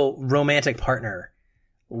potential romantic partner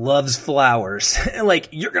loves flowers. Like,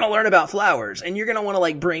 you're going to learn about flowers and you're going to want to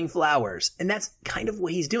like bring flowers. And that's kind of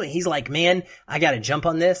what he's doing. He's like, man, I got to jump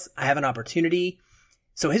on this. I have an opportunity.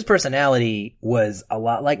 So his personality was a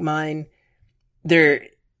lot like mine.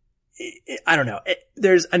 I don't know.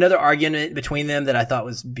 There's another argument between them that I thought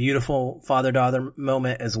was beautiful father-daughter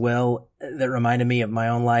moment as well that reminded me of my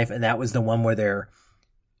own life. And that was the one where they're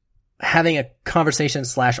having a conversation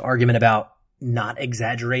 / argument about not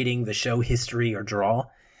exaggerating the show history or draw.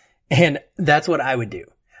 And that's what I would do.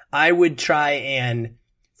 I would try and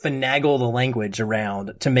finagle the language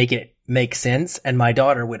around to make it make sense. And my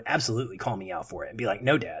daughter would absolutely call me out for it and be like,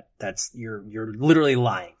 no, Dad, you're literally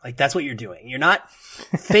lying. Like, that's what you're doing. You're not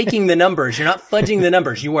faking the numbers. You're not fudging the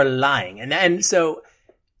numbers. You are lying. And so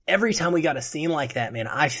every time we got a scene like that, man,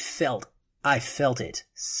 I felt it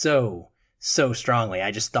so strongly.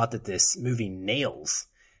 I just thought that this movie nails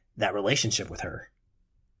that relationship with her.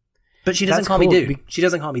 But she doesn't call me dude. She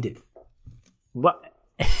doesn't call me dude. Well,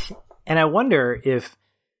 and I wonder if,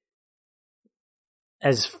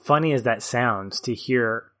 as funny as that sounds to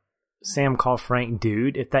hear Sam call Frank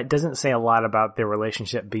dude, if that doesn't say a lot about their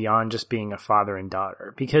relationship beyond just being a father and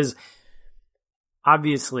daughter. Because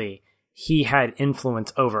obviously he had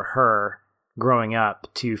influence over her growing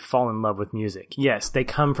up to fall in love with music. Yes, they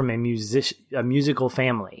come from a musical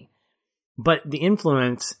family, but the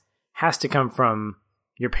influence has to come from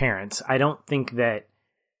your parents. I don't think that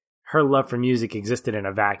her love for music existed in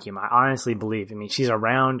a vacuum. I honestly believe. I mean, she's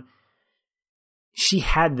around. He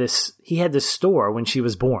had this store when she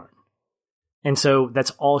was born. And so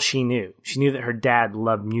that's all she knew. She knew that her dad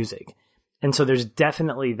loved music. And so there's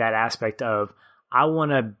definitely that aspect of, I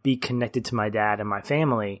want to be connected to my dad and my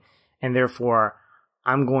family, and therefore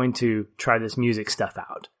I'm going to try this music stuff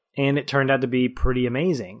out. And it turned out to be pretty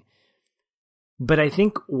amazing. But I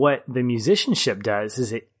think what the musicianship does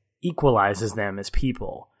is it equalizes them as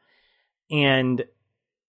people. And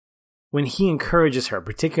when he encourages her,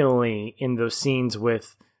 particularly in those scenes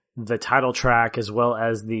with the title track as well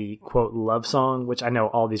as the quote love song, which I know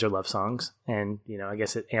all these are love songs, and I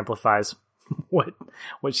guess it amplifies what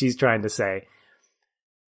she's trying to say.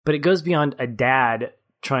 But it goes beyond a dad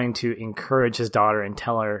trying to encourage his daughter and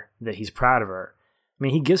tell her that he's proud of her. I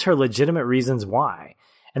mean, he gives her legitimate reasons why.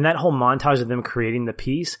 And that whole montage of them creating the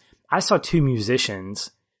piece, I saw two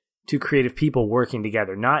musicians, two creative people working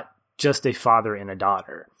together, not just a father and a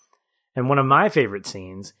daughter. And one of my favorite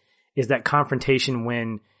scenes is that confrontation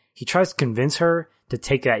when he tries to convince her to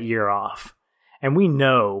take that year off. And we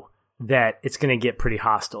know that it's going to get pretty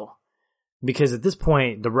hostile. Because at this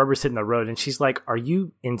point, the rubber's hitting the road and she's like, are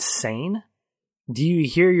you insane? Do you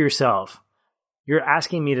hear yourself? You're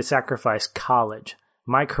asking me to sacrifice college,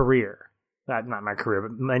 my career, not my career,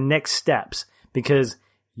 but my next steps, because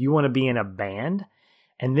you want to be in a band?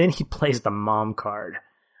 And then he plays the mom card.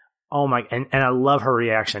 Oh my, and I love her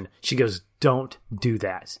reaction. She goes, don't do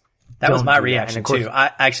that. That was my reaction too.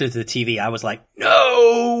 I actually, to the TV, I was like,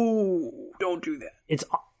 no, don't do that.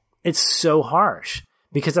 It's so harsh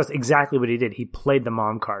because that's exactly what he did. He played the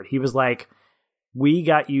mom card. He was like, we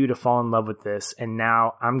got you to fall in love with this, and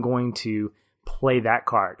now I'm going to play that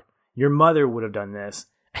card. Your mother would have done this.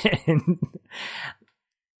 And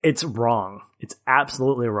it's wrong. It's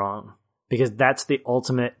absolutely wrong because that's the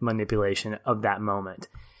ultimate manipulation of that moment.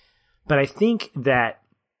 But I think that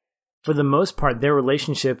for the most part, their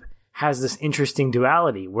relationship has this interesting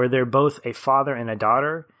duality where they're both a father and a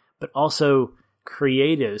daughter, but also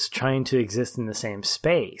creatives trying to exist in the same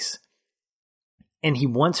space. And he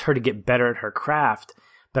wants her to get better at her craft,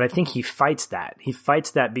 but I think he fights that. He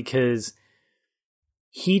fights that because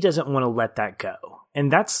he doesn't want to let that go.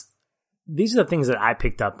 And these are the things that I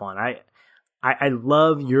picked up on. I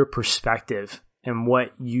love your perspective and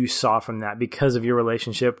what you saw from that because of your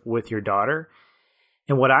relationship with your daughter.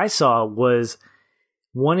 And what I saw was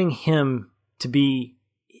wanting him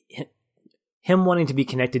wanting to be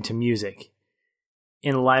connected to music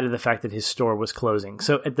in light of the fact that his store was closing.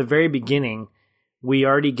 So at the very beginning, we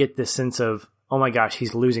already get this sense of, oh my gosh,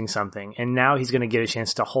 he's losing something. And now he's going to get a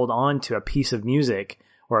chance to hold on to a piece of music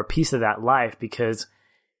or a piece of that life because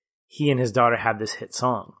he and his daughter have this hit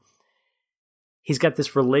song. He's got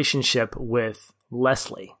this relationship with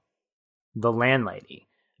Leslie, the landlady,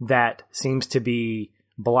 that seems to be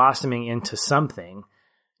blossoming into something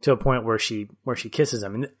to a point where she kisses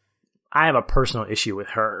him. And I have a personal issue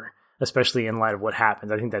with her, especially in light of what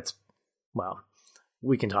happens. I think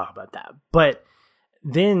we can talk about that. But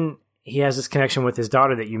then he has this connection with his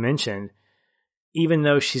daughter that you mentioned, even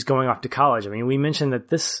though she's going off to college. I mean, we mentioned that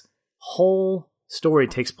this whole story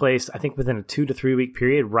takes place, I think, within a 2 to 3 week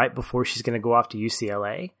period right before she's going to go off to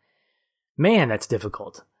UCLA. man, that's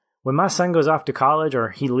difficult. When my son goes off to college or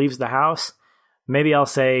he leaves the house, maybe I'll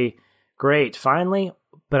say, great, finally.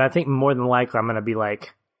 But I think more than likely I'm going to be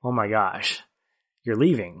like, oh my gosh, you're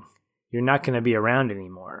leaving. You're not going to be around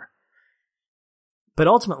anymore. But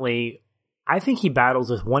ultimately, I think he battles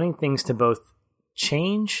with wanting things to both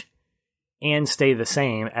change and stay the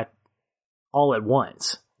same all at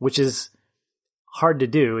once, which is hard to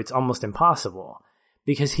do. It's almost impossible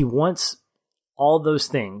because he wants all those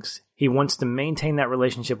things. He wants to maintain that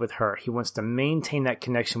relationship with her. He wants to maintain that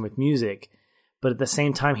connection with music. But at the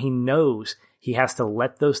same time, he knows he has to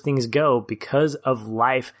let those things go because of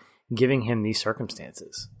life giving him these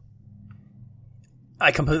circumstances.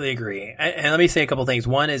 I completely agree. And let me say a couple things.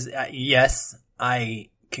 One is, yes, I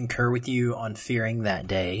concur with you on fearing that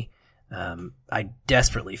day. I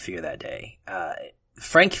desperately fear that day.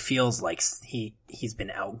 Frank feels like he's been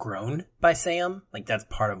outgrown by Sam. Like that's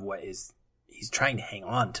part of what he's trying to hang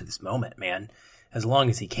on to this moment, man, as long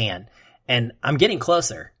as he can. And I'm getting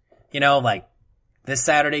closer, like this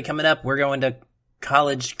Saturday coming up, we're going to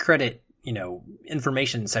college credit,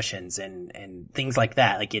 information sessions and things like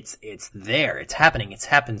that. Like it's there. It's happening. It's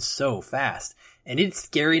happened so fast and it's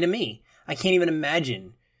scary to me. I can't even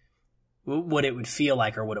imagine what it would feel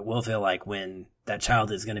like or what it will feel like when that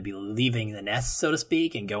child is going to be leaving the nest, so to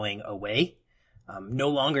speak, and going away. No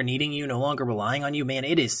longer needing you, no longer relying on you, man.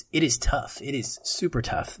 It is tough. It is super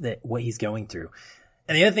tough what he's going through.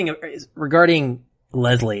 And the other thing is regarding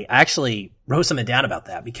Leslie, I actually wrote something down about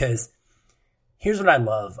that because here's what I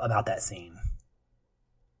love about that scene.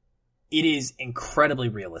 It is incredibly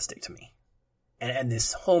realistic to me. And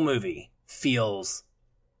this whole movie feels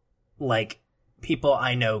like people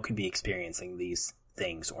I know could be experiencing these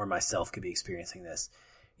things or myself could be experiencing this.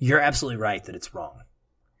 You're absolutely right that it's wrong.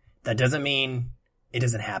 That doesn't mean it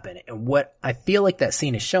doesn't happen. And what I feel like that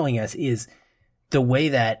scene is showing us is the way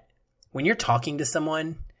that when you're talking to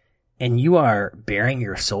someone and you are bearing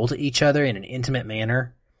your soul to each other in an intimate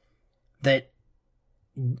manner, that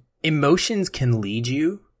emotions can lead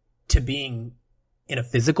you to being in a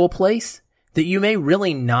physical place that you may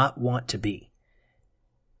really not want to be.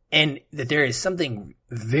 And that there is something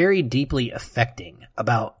very deeply affecting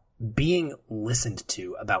about being listened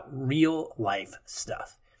to about real life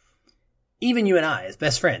stuff. Even you and I, as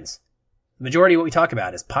best friends, the majority of what we talk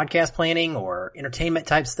about is podcast planning or entertainment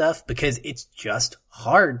type stuff because it's just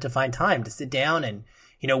hard to find time to sit down and,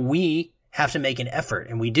 we have to make an effort,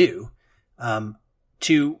 and we do,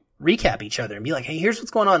 to recap each other and be like, hey, here's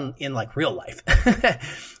what's going on in like real life.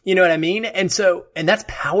 You know what I mean? And that's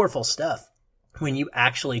powerful stuff when you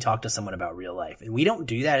actually talk to someone about real life. And we don't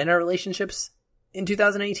do that in our relationships in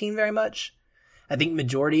 2018 very much. I think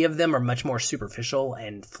majority of them are much more superficial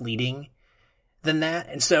and fleeting than that.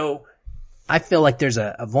 And so I feel like there's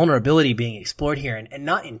a vulnerability being explored here and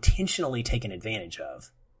not intentionally taken advantage of.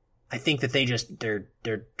 I think that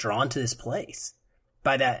they're drawn to this place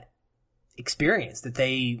by that experience that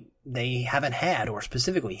they haven't had, or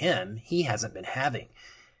specifically he hasn't been having.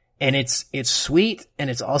 And it's sweet and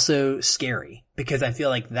it's also scary because I feel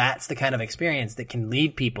like that's the kind of experience that can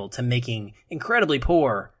lead people to making incredibly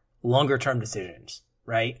poor longer term decisions,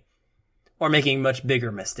 right? Or making much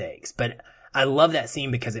bigger mistakes. But I love that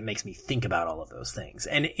scene because it makes me think about all of those things.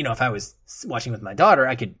 And, if I was watching with my daughter,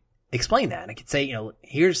 I could explain that. And I could say,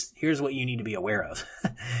 here's what you need to be aware of.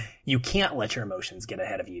 You can't let your emotions get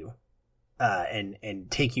ahead of you,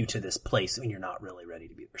 and take you to this place when you're not really ready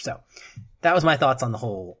to be there. So that was my thoughts on the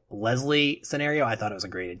whole Leslie scenario. I thought it was a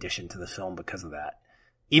great addition to the film because of that,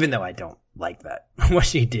 even though I don't like that, what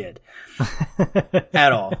she did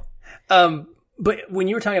at all. But when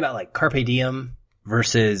you were talking about like carpe diem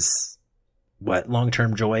versus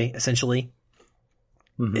long-term joy, essentially,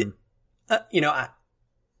 mm-hmm.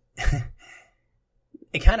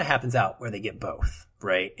 It kind of happens out where they get both,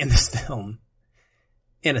 right? In this film,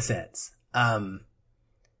 in a sense.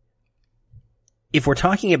 If we're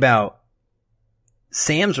talking about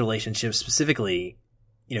Sam's relationship specifically,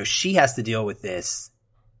 she has to deal with this,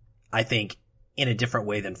 I think, in a different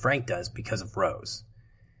way than Frank does because of Rose.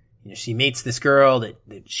 She meets this girl that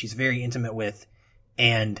she's very intimate with,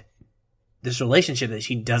 and this relationship that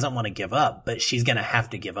she doesn't want to give up, but she's going to have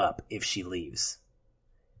to give up if she leaves.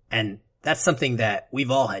 And that's something that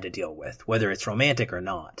we've all had to deal with, whether it's romantic or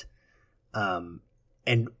not.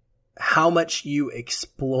 And how much you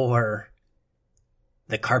explore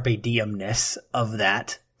the carpe diem-ness of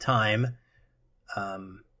that time,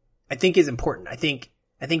 I think is important. I think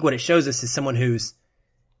what it shows us is someone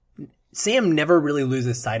Sam never really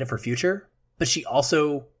loses sight of her future, but she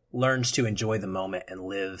also learns to enjoy the moment and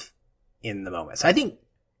live in the moment. So I think,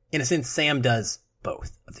 in a sense, Sam does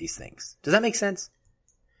both of these things. Does that make sense?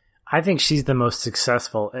 I think she's the most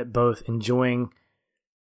successful at both enjoying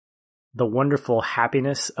the wonderful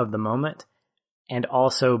happiness of the moment and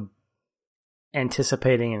also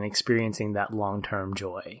anticipating and experiencing that long-term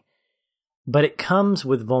joy. But it comes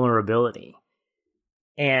with vulnerability.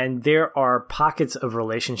 And there are pockets of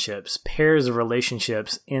relationships, pairs of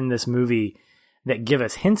relationships in this movie that give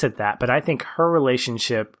us hints at that. But I think her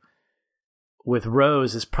relationship with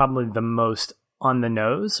Rose is probably the most on the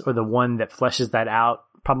nose, or the one that fleshes that out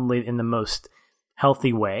probably in the most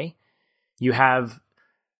healthy way. You have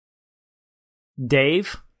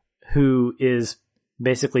Dave, who is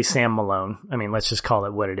basically Sam Malone. I mean, let's just call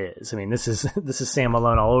it what it is. I mean, this is Sam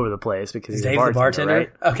Malone all over the place because he's Dave a bartender,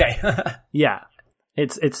 right? Okay. Yeah.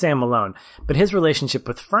 It's Sam Malone. But his relationship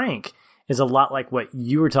with Frank is a lot like what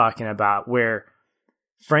you were talking about, where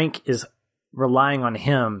Frank is relying on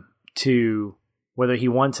him to, whether he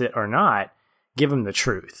wants it or not, give him the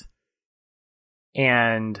truth.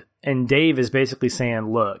 And Dave is basically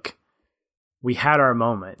saying, look, we had our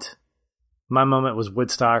moment. My moment was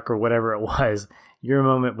Woodstock or whatever it was. Your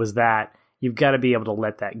moment was that. You've got to be able to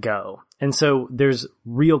let that go. And so there's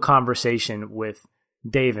real conversation with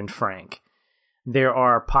Dave and Frank. There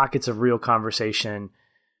are pockets of real conversation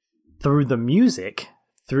through the music,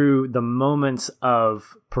 through the moments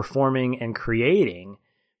of performing and creating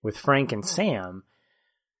with Frank and Sam.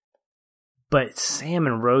 But Sam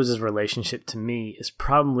and Rose's relationship to me is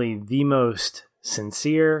probably the most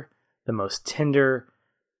sincere, the most tender,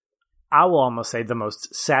 I will almost say the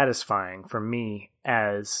most satisfying for me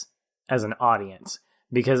as an audience,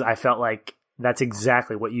 because I felt like that's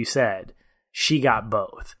exactly what you said. She got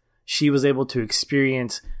both. She was able to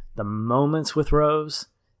experience the moments with Rose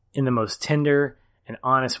in the most tender and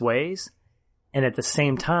honest ways. And at the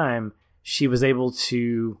same time, she was able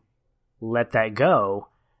to let that go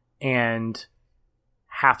and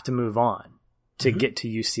have to move on to get to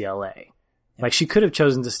UCLA. Like, she could have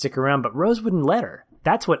chosen to stick around, but Rose wouldn't let her.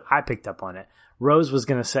 That's what I picked up on it. Rose was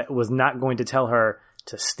not going to tell her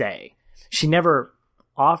to stay. She never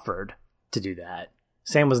offered to do that.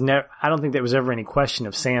 Sam was never. I don't think there was ever any question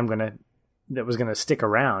of Sam that was gonna stick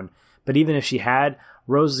around. But even if she had,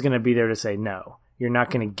 Rose is gonna be there to say, no, you're not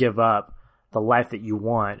gonna give up the life that you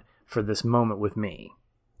want for this moment with me.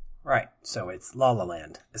 Right. So it's La La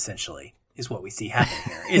Land, essentially, is what we see happen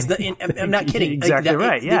here. I'm not kidding. Exactly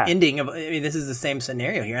right. Yeah. The ending of. I mean, this is the same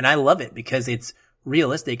scenario here, and I love it because it's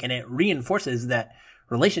realistic and it reinforces that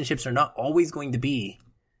relationships are not always going to be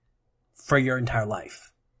for your entire life.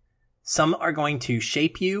 Some are going to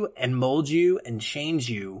shape you and mold you and change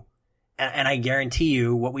you. And I guarantee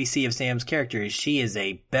you what we see of Sam's character is she is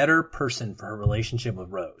a better person for her relationship with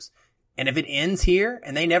Rose. And if it ends here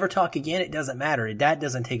and they never talk again, it doesn't matter. That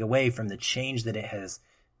doesn't take away from the change that it has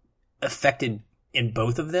affected in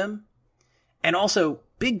both of them. And also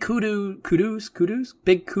big kudos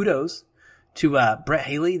to Brett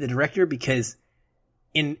Haley, the director, because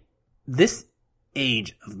in this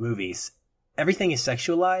age of movies, everything is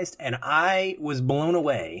sexualized, and I was blown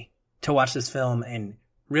away to watch this film and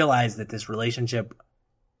realize that this relationship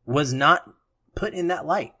was not put in that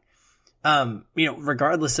light.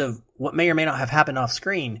 Regardless of what may or may not have happened off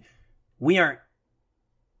screen, we aren't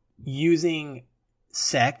using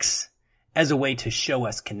sex as a way to show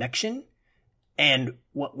us connection. And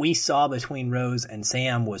what we saw between Rose and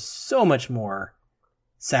Sam was so much more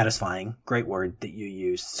satisfying, great word that you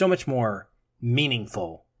used, so much more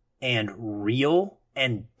meaningful and real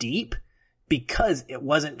and deep, because it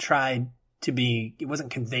wasn't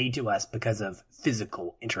conveyed to us because of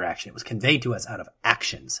physical interaction. It was conveyed to us out of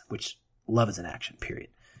actions, which love is an action, period.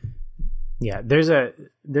 Yeah, there's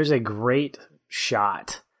a great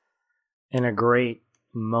shot and a great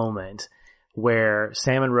moment where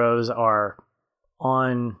Sam and Rose are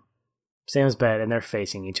on Sam's bed and they're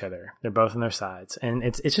facing each other. They're both on their sides, and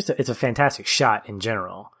it's a fantastic shot in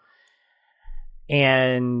general.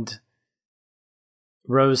 And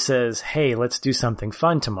Rose says, "Hey, let's do something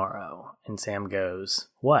fun tomorrow." And Sam goes,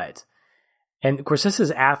 "What?" And of course, this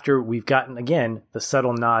is after we've gotten, again, the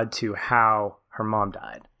subtle nod to how her mom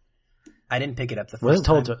died. I didn't pick it up the first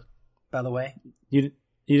time, by the way. You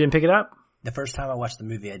didn't pick it up? The first time I watched the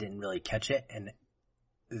movie, I didn't really catch it. And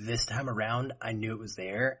this time around, I knew it was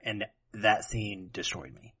there. And that scene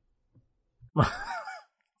destroyed me.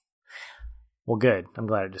 Well, good. I'm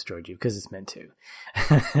glad it destroyed you, because it's meant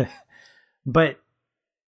to. But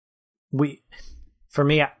for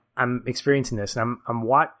me, I'm experiencing this, and I'm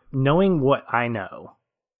knowing what I know.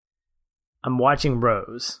 I'm watching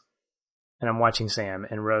Rose, and I'm watching Sam,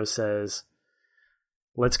 and Rose says,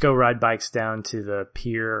 "Let's go ride bikes down to the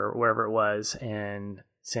pier," or wherever it was. And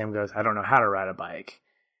Sam goes, "I don't know how to ride a bike."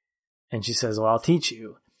 And she says, "Well, I'll teach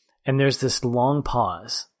you." And there's this long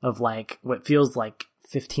pause of like what feels like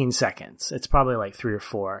 15 seconds. It's probably like 3 or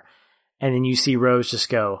 4. And then you see Rose just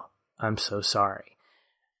go, "I'm so sorry."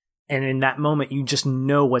 And in that moment, you just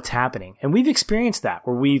know what's happening. And we've experienced that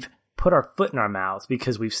where we've put our foot in our mouths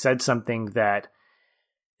because we've said something that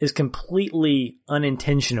is completely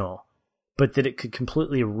unintentional, but that it could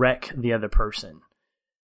completely wreck the other person.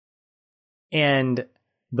 And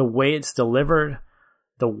the way it's delivered,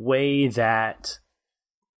 the way that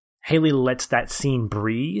Haley lets that scene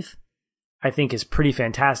breathe, I think is pretty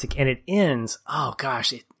fantastic. And it ends, oh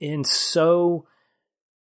gosh, it ends so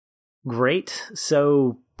great,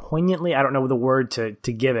 so poignantly. I don't know the word to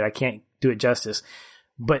give it. I can't do it justice.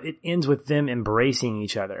 But it ends with them embracing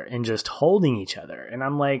each other and just holding each other. And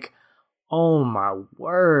I'm like, oh my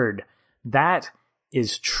word, that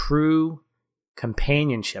is true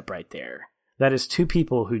companionship right there. That is two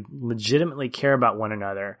people who legitimately care about one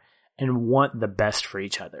another and want the best for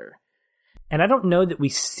each other. And I don't know that we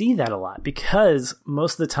see that a lot because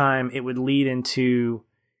most of the time it would lead into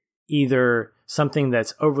either something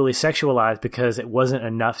that's overly sexualized because it wasn't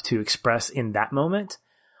enough to express in that moment,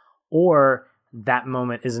 or that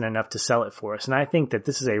moment isn't enough to sell it for us. And I think that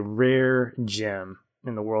this is a rare gem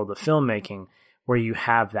in the world of filmmaking where you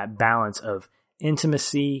have that balance of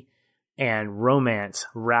intimacy and romance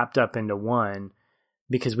wrapped up into one,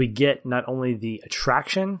 because we get not only the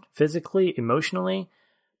attraction physically, emotionally,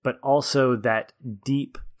 but also that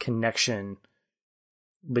deep connection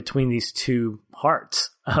between these two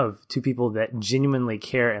hearts of two people that genuinely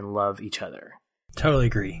care and love each other. Totally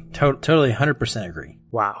agree. Totally 100% agree.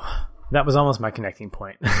 Wow. That was almost my connecting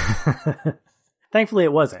point. Thankfully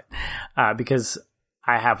it wasn't, because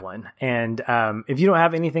I have one. And if you don't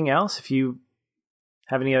have anything else, if you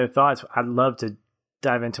have any other thoughts, I'd love to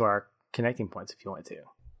dive into our connecting points if you want to.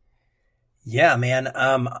 Yeah, man.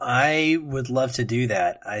 I would love to do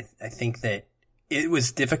that. I think that it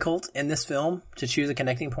was difficult in this film to choose a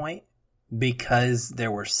connecting point because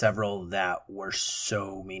there were several that were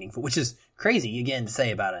so meaningful, which is crazy, again, to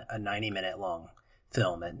say about a 90-minute long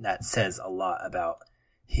film. And that says a lot about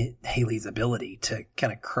Haley's ability to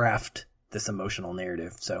kind of craft this emotional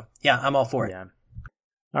narrative. So yeah, I'm all for it. Yeah.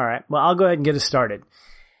 All right. Well, I'll go ahead and get us started.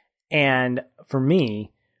 And for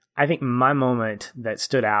me, I think my moment that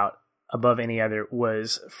stood out above any other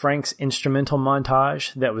was Frank's instrumental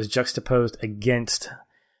montage that was juxtaposed against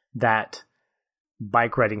that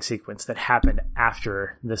bike riding sequence that happened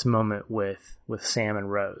after this moment with Sam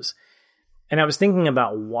and Rose. And I was thinking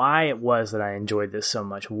about why it was that I enjoyed this so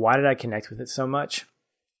much. Why did I connect with it so much?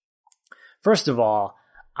 First of all,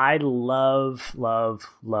 I love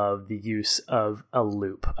the use of a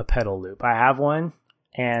loop, a pedal loop. I have one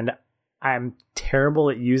and I'm terrible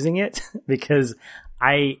at using it because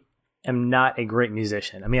I am not a great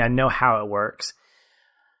musician. I mean, I know how it works,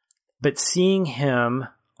 but seeing him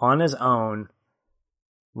on his own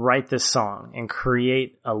write this song and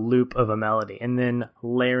create a loop of a melody and then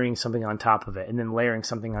layering something on top of it and then layering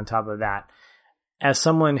something on top of that. As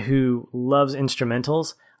someone who loves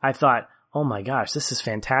instrumentals, I thought, oh my gosh, this is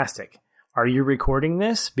fantastic. Are you recording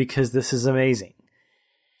this? Because this is amazing.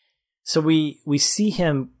 So we see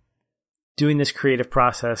him doing this creative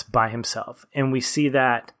process by himself, and we see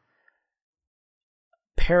that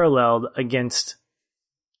paralleled against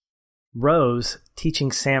Rose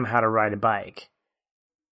teaching Sam how to ride a bike.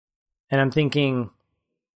 And I'm thinking,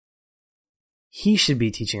 he should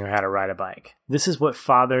be teaching her how to ride a bike. This is what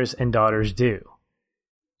fathers and daughters do.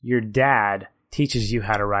 Your dad teaches you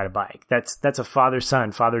how to ride a bike. That's a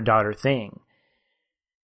father-son, father-daughter thing.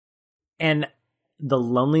 And the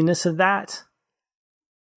loneliness of that,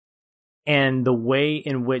 and the way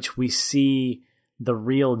in which we see the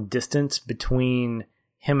real distance between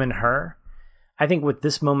him and her, I think what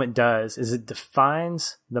this moment does is it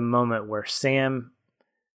defines the moment where Sam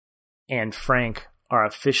and Frank are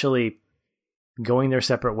officially going their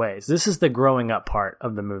separate ways. This is the growing up part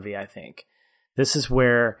of the movie, I think. This is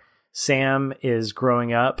where Sam is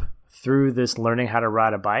growing up through this learning how to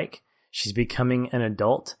ride a bike. She's becoming an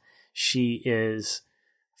adult. She is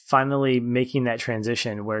finally making that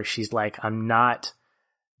transition where she's like, I'm not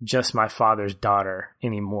just my father's daughter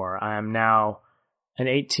anymore. I am now an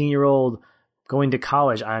 18-year-old going to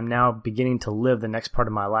college. I am now beginning to live the next part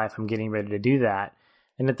of my life. I'm getting ready to do that.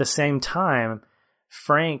 And at the same time,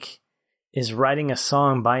 Frank is writing a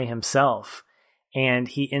song by himself, and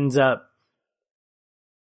he ends up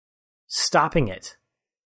stopping it.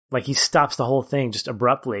 Like, he stops the whole thing just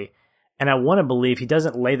abruptly. And I want to believe he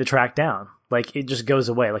doesn't lay the track down. Like, it just goes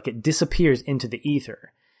away. Like, it disappears into the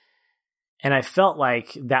ether. And I felt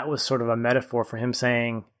like that was sort of a metaphor for him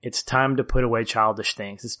saying, it's time to put away childish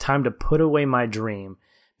things. It's time to put away my dream,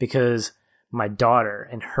 because my daughter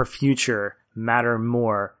and her future matter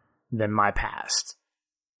more than my past.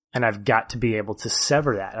 And I've got to be able to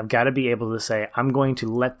sever that. I've got to be able to say, I'm going to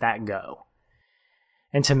let that go.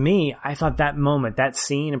 And to me, I thought that moment, that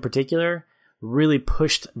scene in particular, really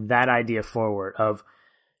pushed that idea forward of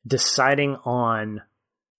deciding on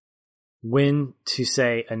when to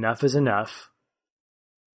say enough is enough.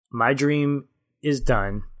 My dream is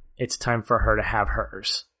done. It's time for her to have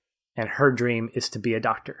hers. And her dream is to be a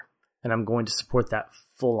doctor. And I'm going to support that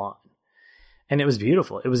full on. And it was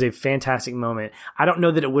beautiful. It was a fantastic moment. I don't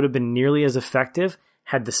know that it would have been nearly as effective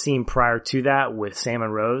had the scene prior to that with Sam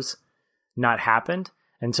and Rose not happened.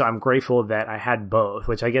 And so I'm grateful that I had both,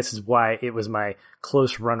 which I guess is why it was my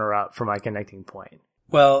close runner-up for my connecting point.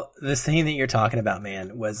 Well, the scene that you're talking about,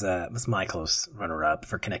 man, was my close runner-up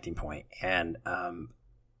for connecting point. And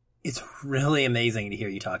it's really amazing to hear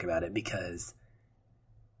you talk about it, because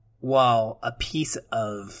while a piece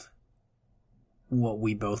of what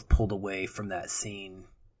we both pulled away from that scene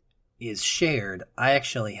is shared, I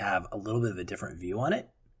actually have a little bit of a different view on it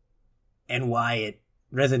and why it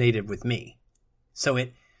resonated with me. So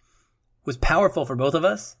it was powerful for both of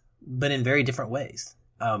us, but in very different ways.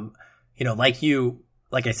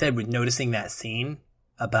 Like I said, with noticing that scene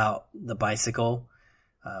about the bicycle,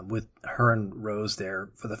 with her and Rose there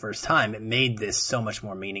for the first time, it made this so much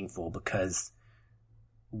more meaningful because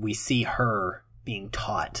we see her being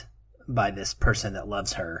taught by this person that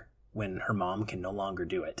loves her when her mom can no longer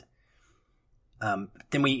do it.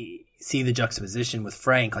 Then we see the juxtaposition with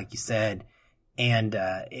Frank, like you said, and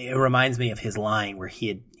it reminds me of his line where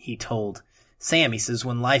he told Sam, he says,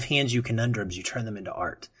 when life hands you conundrums, you turn them into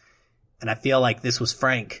art. And I feel like this was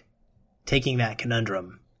Frank taking that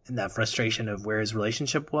conundrum and that frustration of where his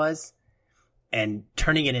relationship was and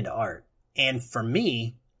turning it into art. And for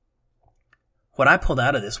me, what I pulled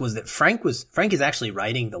out of this was that Frank is actually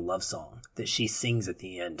writing the love song that she sings at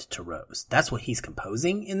the end to Rose. That's what he's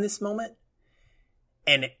composing in this moment.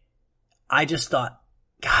 And I just thought,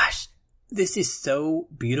 gosh, this is so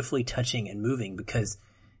beautifully touching and moving, because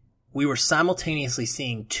we were simultaneously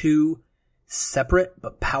seeing two separate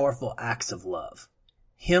but powerful acts of love.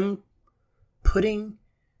 Him putting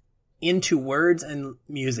into words and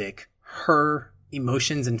music her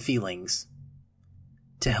emotions and feelings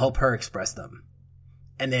to help her express them.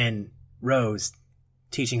 And then Rose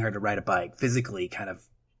teaching her to ride a bike, physically kind of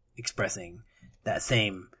expressing that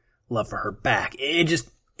same love for her back.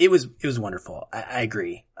 It was wonderful. I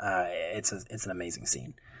agree. It's an amazing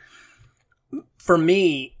scene. For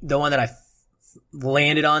me, the one that I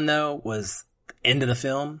landed on though was the end of the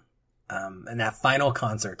film, and that final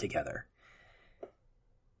concert together.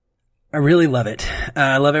 I really love it.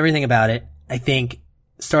 I love everything about it. I think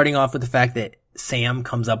starting off with the fact that Sam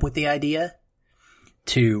comes up with the idea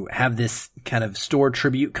to have this kind of store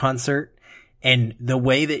tribute concert, and the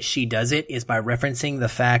way that she does it is by referencing the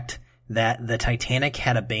fact that the Titanic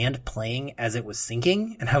had a band playing as it was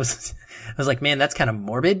sinking. And I was like, man, that's kind of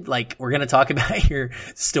morbid. Like, we're going to talk about your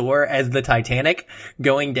store as the Titanic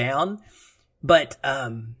going down. But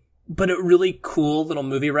a really cool little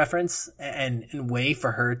movie reference and way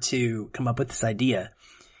for her to come up with this idea.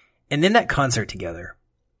 And then that concert together.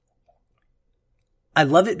 I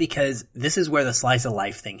love it because this is where the slice of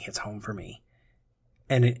life thing hits home for me.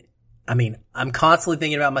 And I'm constantly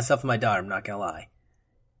thinking about myself and my daughter. I'm not going to lie.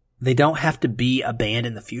 They don't have to be a band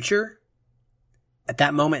in the future. At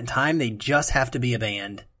that moment in time, they just have to be a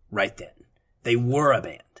band right then. They were a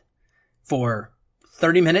band for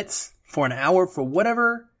 30 minutes, for an hour, for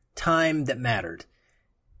whatever time that mattered.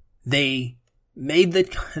 They made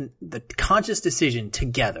the conscious decision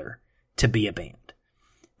together to be a band.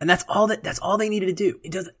 And that's all they needed to do.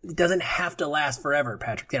 It doesn't have to last forever,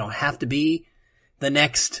 Patrick. They don't have to be the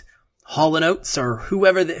next Hall & Oates or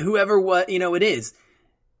whoever it is.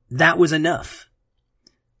 That was enough.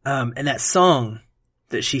 And that song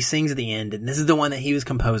that she sings at the end, and this is the one that he was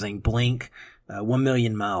composing, Blink, 1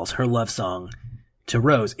 Million Miles, her love song to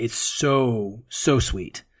Rose. It's so, so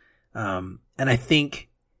sweet. And I think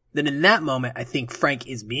that in that moment, I think Frank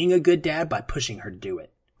is being a good dad by pushing her to do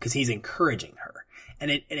it, because he's encouraging her.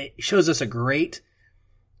 And it shows us a great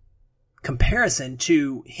comparison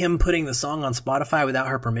to him putting the song on Spotify without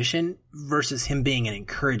her permission versus him being an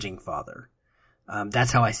encouraging father.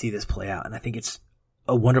 That's how I see this play out. And I think it's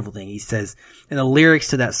a wonderful thing. He says in the lyrics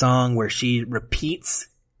to that song where she repeats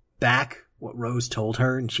back what Rose told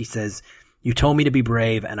her, and she says, "You told me to be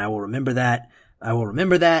brave, and I will remember that. I will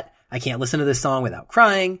remember that. I can't listen to this song without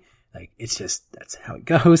crying." Like, it's just, that's how it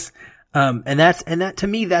goes. And that to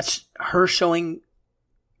me, that's her showing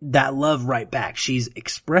that love right back. She's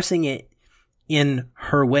expressing it in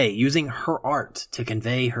her way, using her art to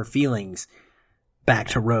convey her feelings back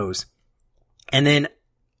to Rose. And then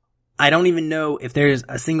I don't even know if there's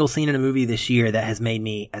a single scene in a movie this year that has made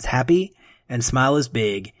me as happy and smile as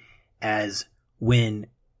big as when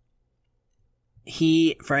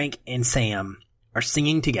Frank and Sam are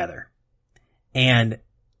singing together and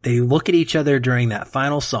they look at each other during that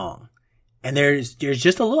final song. And there's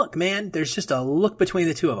just a look, man. There's just a look between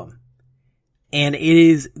the two of them. And it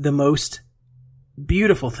is the most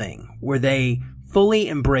beautiful thing where they fully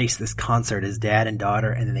embrace this concert as dad and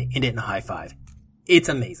daughter, and then they end it in a high five. It's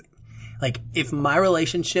amazing. Like, if my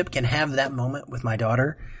relationship can have that moment with my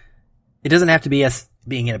daughter, it doesn't have to be us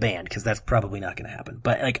being in a band, because that's probably not going to happen.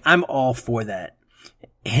 But, like, I'm all for that.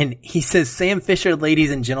 And he says, Sam Fisher,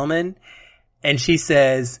 ladies and gentlemen, and she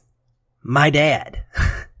says, my dad.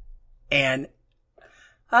 And,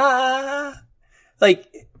 like,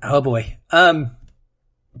 oh boy. I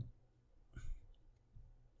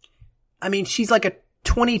mean, she's like a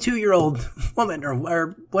 22-year-old woman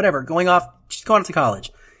or whatever, she's going off to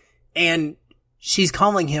college. And she's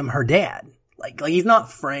calling him her dad. Like he's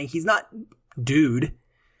not Frank, he's not dude.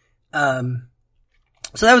 So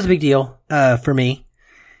that was a big deal, for me.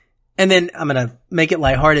 And then I'm gonna make it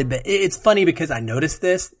lighthearted, but it's funny because I noticed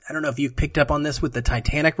this. I don't know if you've picked up on this with the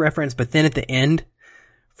Titanic reference, but then at the end,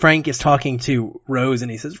 Frank is talking to Rose and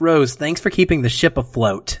he says, Rose, thanks for keeping the ship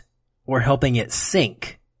afloat or helping it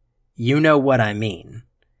sink. You know what I mean.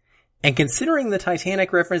 And considering the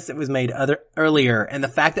Titanic reference that was made earlier and the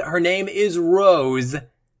fact that her name is Rose,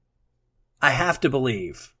 I have to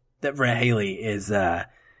believe that Brett Haley is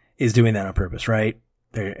doing that on purpose, right?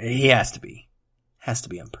 He has to be. Has to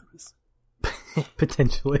be on purpose.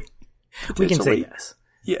 Potentially. We can say yes.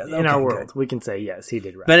 Yeah. In our world, we can say yes, he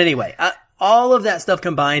did right. But anyway, all of that stuff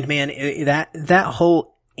combined, man, that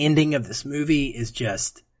whole ending of this movie is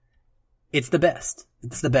just, it's the best.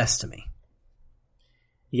 It's the best to me.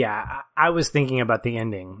 Yeah, I was thinking about the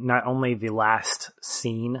ending, not only the last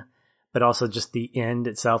scene, but also just the end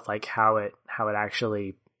itself, like how it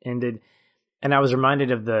actually ended. And I was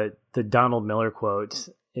reminded of the Donald Miller quote.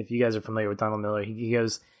 If you guys are familiar with Donald Miller,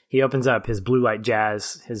 he opens up his Blue Light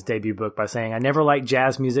Jazz, his debut book, by saying, I never liked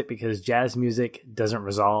jazz music because jazz music doesn't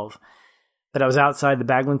resolve. But I was outside the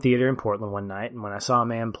Bagland Theater in Portland one night, and when I saw a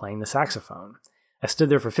man playing the saxophone, I stood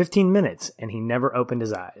there for 15 minutes, and he never opened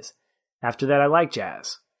his eyes. After that, I liked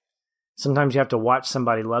jazz. Sometimes you have to watch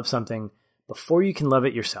somebody love something before you can love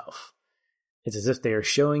it yourself. It's as if they are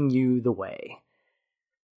showing you the way.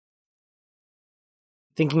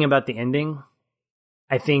 Thinking about the ending,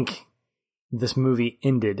 I think this movie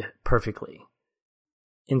ended perfectly.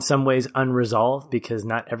 In some ways unresolved because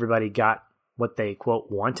not everybody got what they,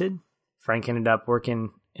 quote, wanted. Frank ended up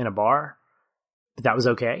working in a bar, but that was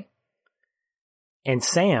okay. And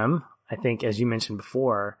Sam, I think, as you mentioned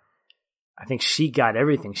before, I think she got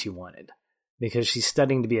everything she wanted because she's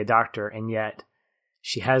studying to be a doctor, and yet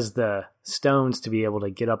she has the stones to be able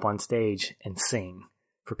to get up on stage and sing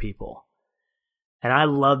for people. And I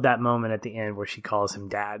love that moment at the end where she calls him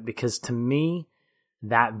dad, because to me,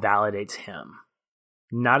 that validates him.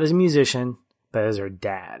 Not as a musician, but as her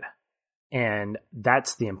dad. And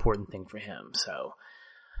that's the important thing for him. So,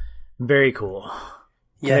 very cool.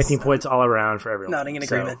 Yes. Connecting points all around for everyone. Nodding in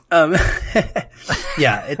agreement.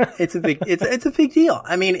 Yeah, it's a big deal.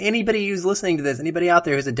 I mean, anybody who's listening to this, anybody out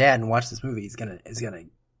there who's a dad and watched this movie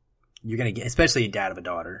you're gonna get, especially a dad of a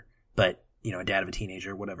daughter, but a dad of a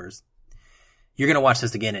teenager, whatever's. You're going to watch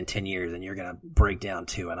this again in 10 years and you're going to break down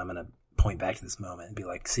too. And I'm going to point back to this moment and be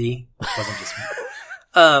like, see, it wasn't just me.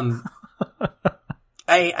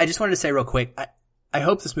 I just wanted to say real quick, I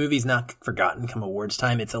hope this movie's not forgotten come awards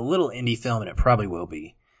time. It's a little indie film and it probably will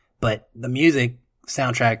be, but the music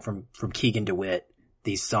soundtrack from Keegan DeWitt,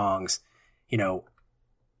 these songs,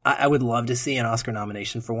 I would love to see an Oscar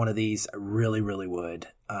nomination for one of these. I really, really would.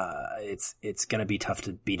 It's going to be tough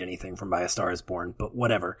to beat anything from By a Star Is Born, but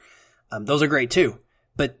whatever. Those are great too,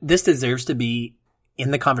 but this deserves to be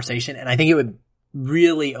in the conversation. And I think it would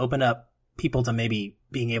really open up people to maybe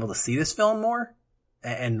being able to see this film more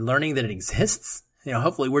and learning that it exists.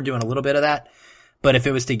 Hopefully we're doing a little bit of that, but if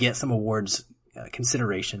it was to get some awards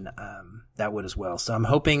consideration, that would as well. So I'm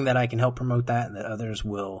hoping that I can help promote that and that others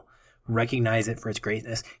will recognize it for its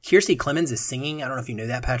greatness. Kiersey Clemons is singing. I don't know if you knew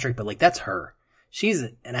that, Patrick, but that's her. She's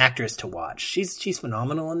an actress to watch. She's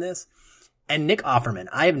phenomenal in this. And Nick Offerman,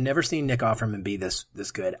 I have never seen Nick Offerman be this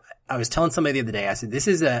good. I was telling somebody the other day, I said, this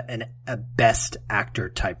is a best actor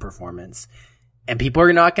type performance. And people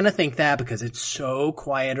are not going to think that because it's so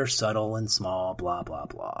quiet or subtle and small, blah, blah,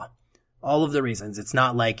 blah. All of the reasons. It's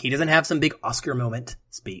not like he doesn't have some big Oscar moment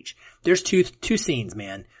speech. There's two scenes,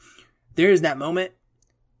 man. there is that moment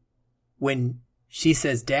when she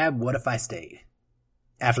says, "Dad, what if I stayed?"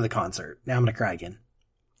 after the concert. Now I'm going to cry again.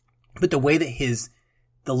 But the way that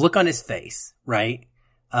the look on his face, right?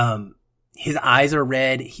 His eyes are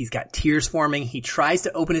red. He's got tears forming. He tries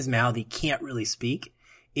to open his mouth. He can't really speak.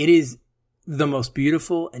 It is the most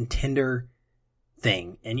beautiful and tender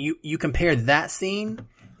thing. And you compare that scene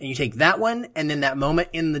and you take that one and then that moment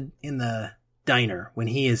in the diner when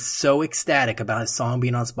he is so ecstatic about his song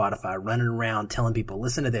being on Spotify, running around telling people,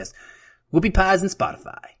 listen to this. Whoopie Pies and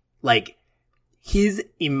Spotify. Like, his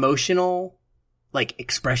emotional, like,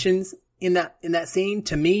 expressions in that scene,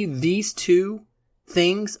 to me, these two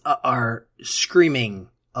things are screaming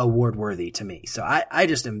award worthy to me. So I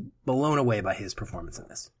just am blown away by his performance in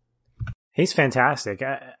this. He's fantastic.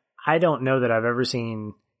 I don't know that I've ever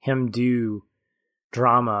seen him do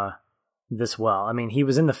drama this well. I mean, he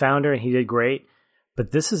was in The Founder and he did great,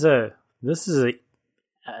 but this is a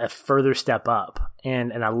further step up,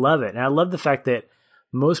 and I love it. And I love the fact that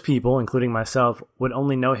most people, including myself, would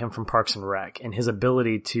only know him from Parks and Rec and his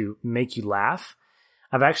ability to make you laugh.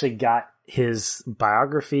 I've actually got his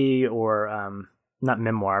biography, or not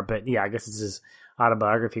memoir, but yeah, I guess it's his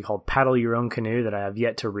autobiography called Paddle Your Own Canoe that I have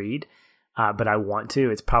yet to read, but I want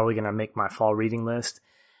to. It's probably going to make my fall reading list,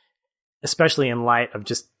 especially in light of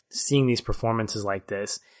just seeing these performances like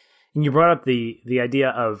this. And you brought up the idea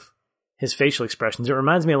of his facial expressions. It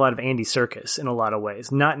reminds me a lot of Andy Serkis in a lot of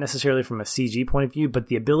ways, not necessarily from a CG point of view, but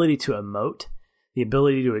the ability to emote, the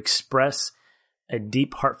ability to express a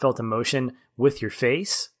deep, heartfelt emotion with your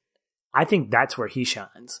face. I think that's where he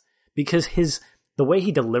shines, because the way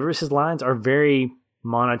he delivers his lines are very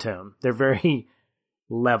monotone. They're very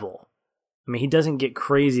level. I mean, he doesn't get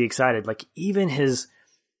crazy excited. Like, even his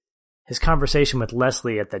conversation with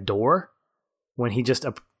Leslie at the door, when he just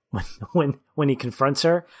when he confronts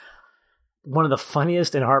her, one of the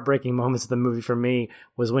funniest and heartbreaking moments of the movie for me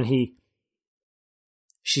was when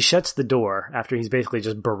she shuts the door after he's basically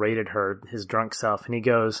just berated her, his drunk self, and he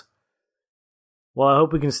goes, "Well, I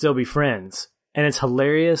hope we can still be friends." And it's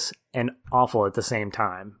hilarious and awful at the same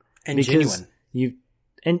time. And genuine.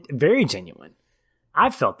 And very genuine. I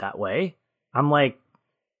felt that way. I'm like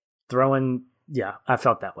I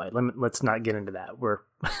felt that way. Let's not get into that. We're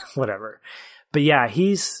whatever. But yeah,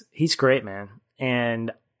 he's great, man.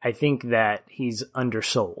 And I think that he's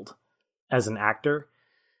undersold as an actor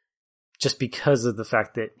just because of the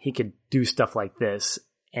fact that he could do stuff like this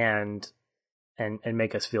and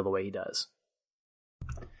make us feel the way he does.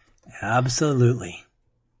 Absolutely.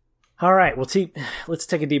 All right. Well, let's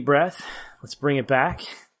take a deep breath. Let's bring it back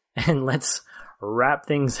and let's wrap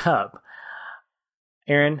things up.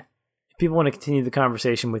 Aaron, if people want to continue the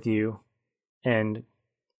conversation with you and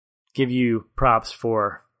give you props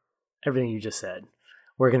for everything you just said,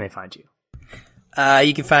 where can they find you?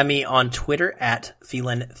 You can find me on Twitter at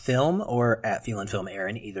FeelinFilm or at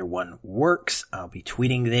FeelinFilmAaron. Either one works. I'll be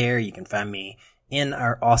tweeting there. You can find me in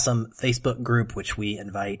our awesome Facebook group, which we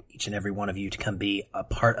invite each and every one of you to come be a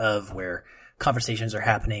part of, where conversations are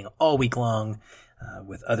happening all week long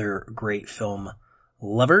with other great film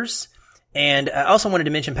lovers. And I also wanted to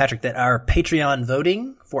mention, Patrick, that our Patreon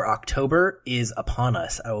voting for October is upon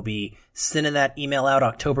us. I will be sending that email out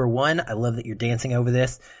October 1. I love that you're dancing over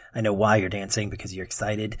this. I know why you're dancing, because you're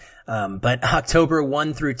excited. But October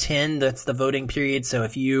 1 through 10, that's the voting period. So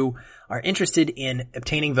if you are interested in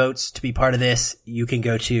obtaining votes to be part of this, you can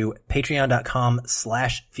go to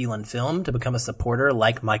patreon.com/FeelinFilm to become a supporter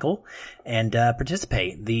like Michael and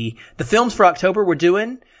participate. The films for October we're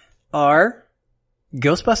doing are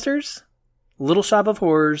Ghostbusters, Little Shop of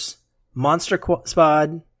Horrors, Monster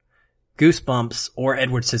Squad, Goosebumps, or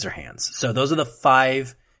Edward Scissorhands. So those are the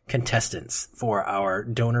 5 contestants for our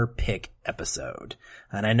donor pick episode.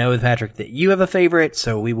 And I know, Patrick, that you have a favorite,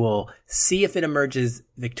 so we will see if it emerges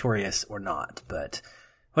victorious or not. But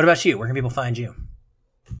what about you? Where can people find you?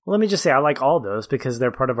 Well, let me just say I like all those because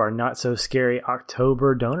they're part of our not so scary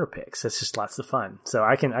October donor picks. It's just lots of fun. So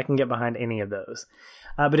I can get behind any of those.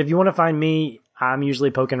 But if you want to find me, I'm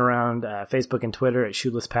usually poking around Facebook and Twitter at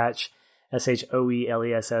Shoeless Patch,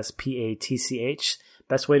 ShoelessPatch.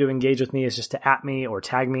 Best way to engage with me is just to @ me or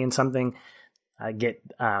tag me in something. Get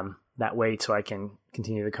that way so I can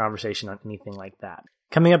continue the conversation on anything like that.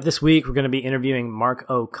 Coming up this week, we're going to be interviewing Mark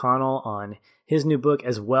O'Connell on his new book,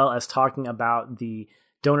 as well as talking about the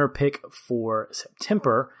donor pick for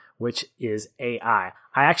September, which is AI.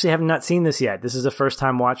 I actually have not seen this yet. This is a first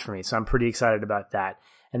time watch for me, so I'm pretty excited about that.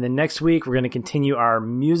 And then next week, we're going to continue our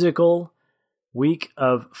musical week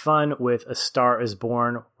of fun with A Star Is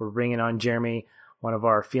Born. We're bringing on Jeremy, one of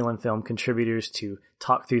our Feelin' Film contributors, to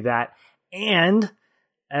talk through that. And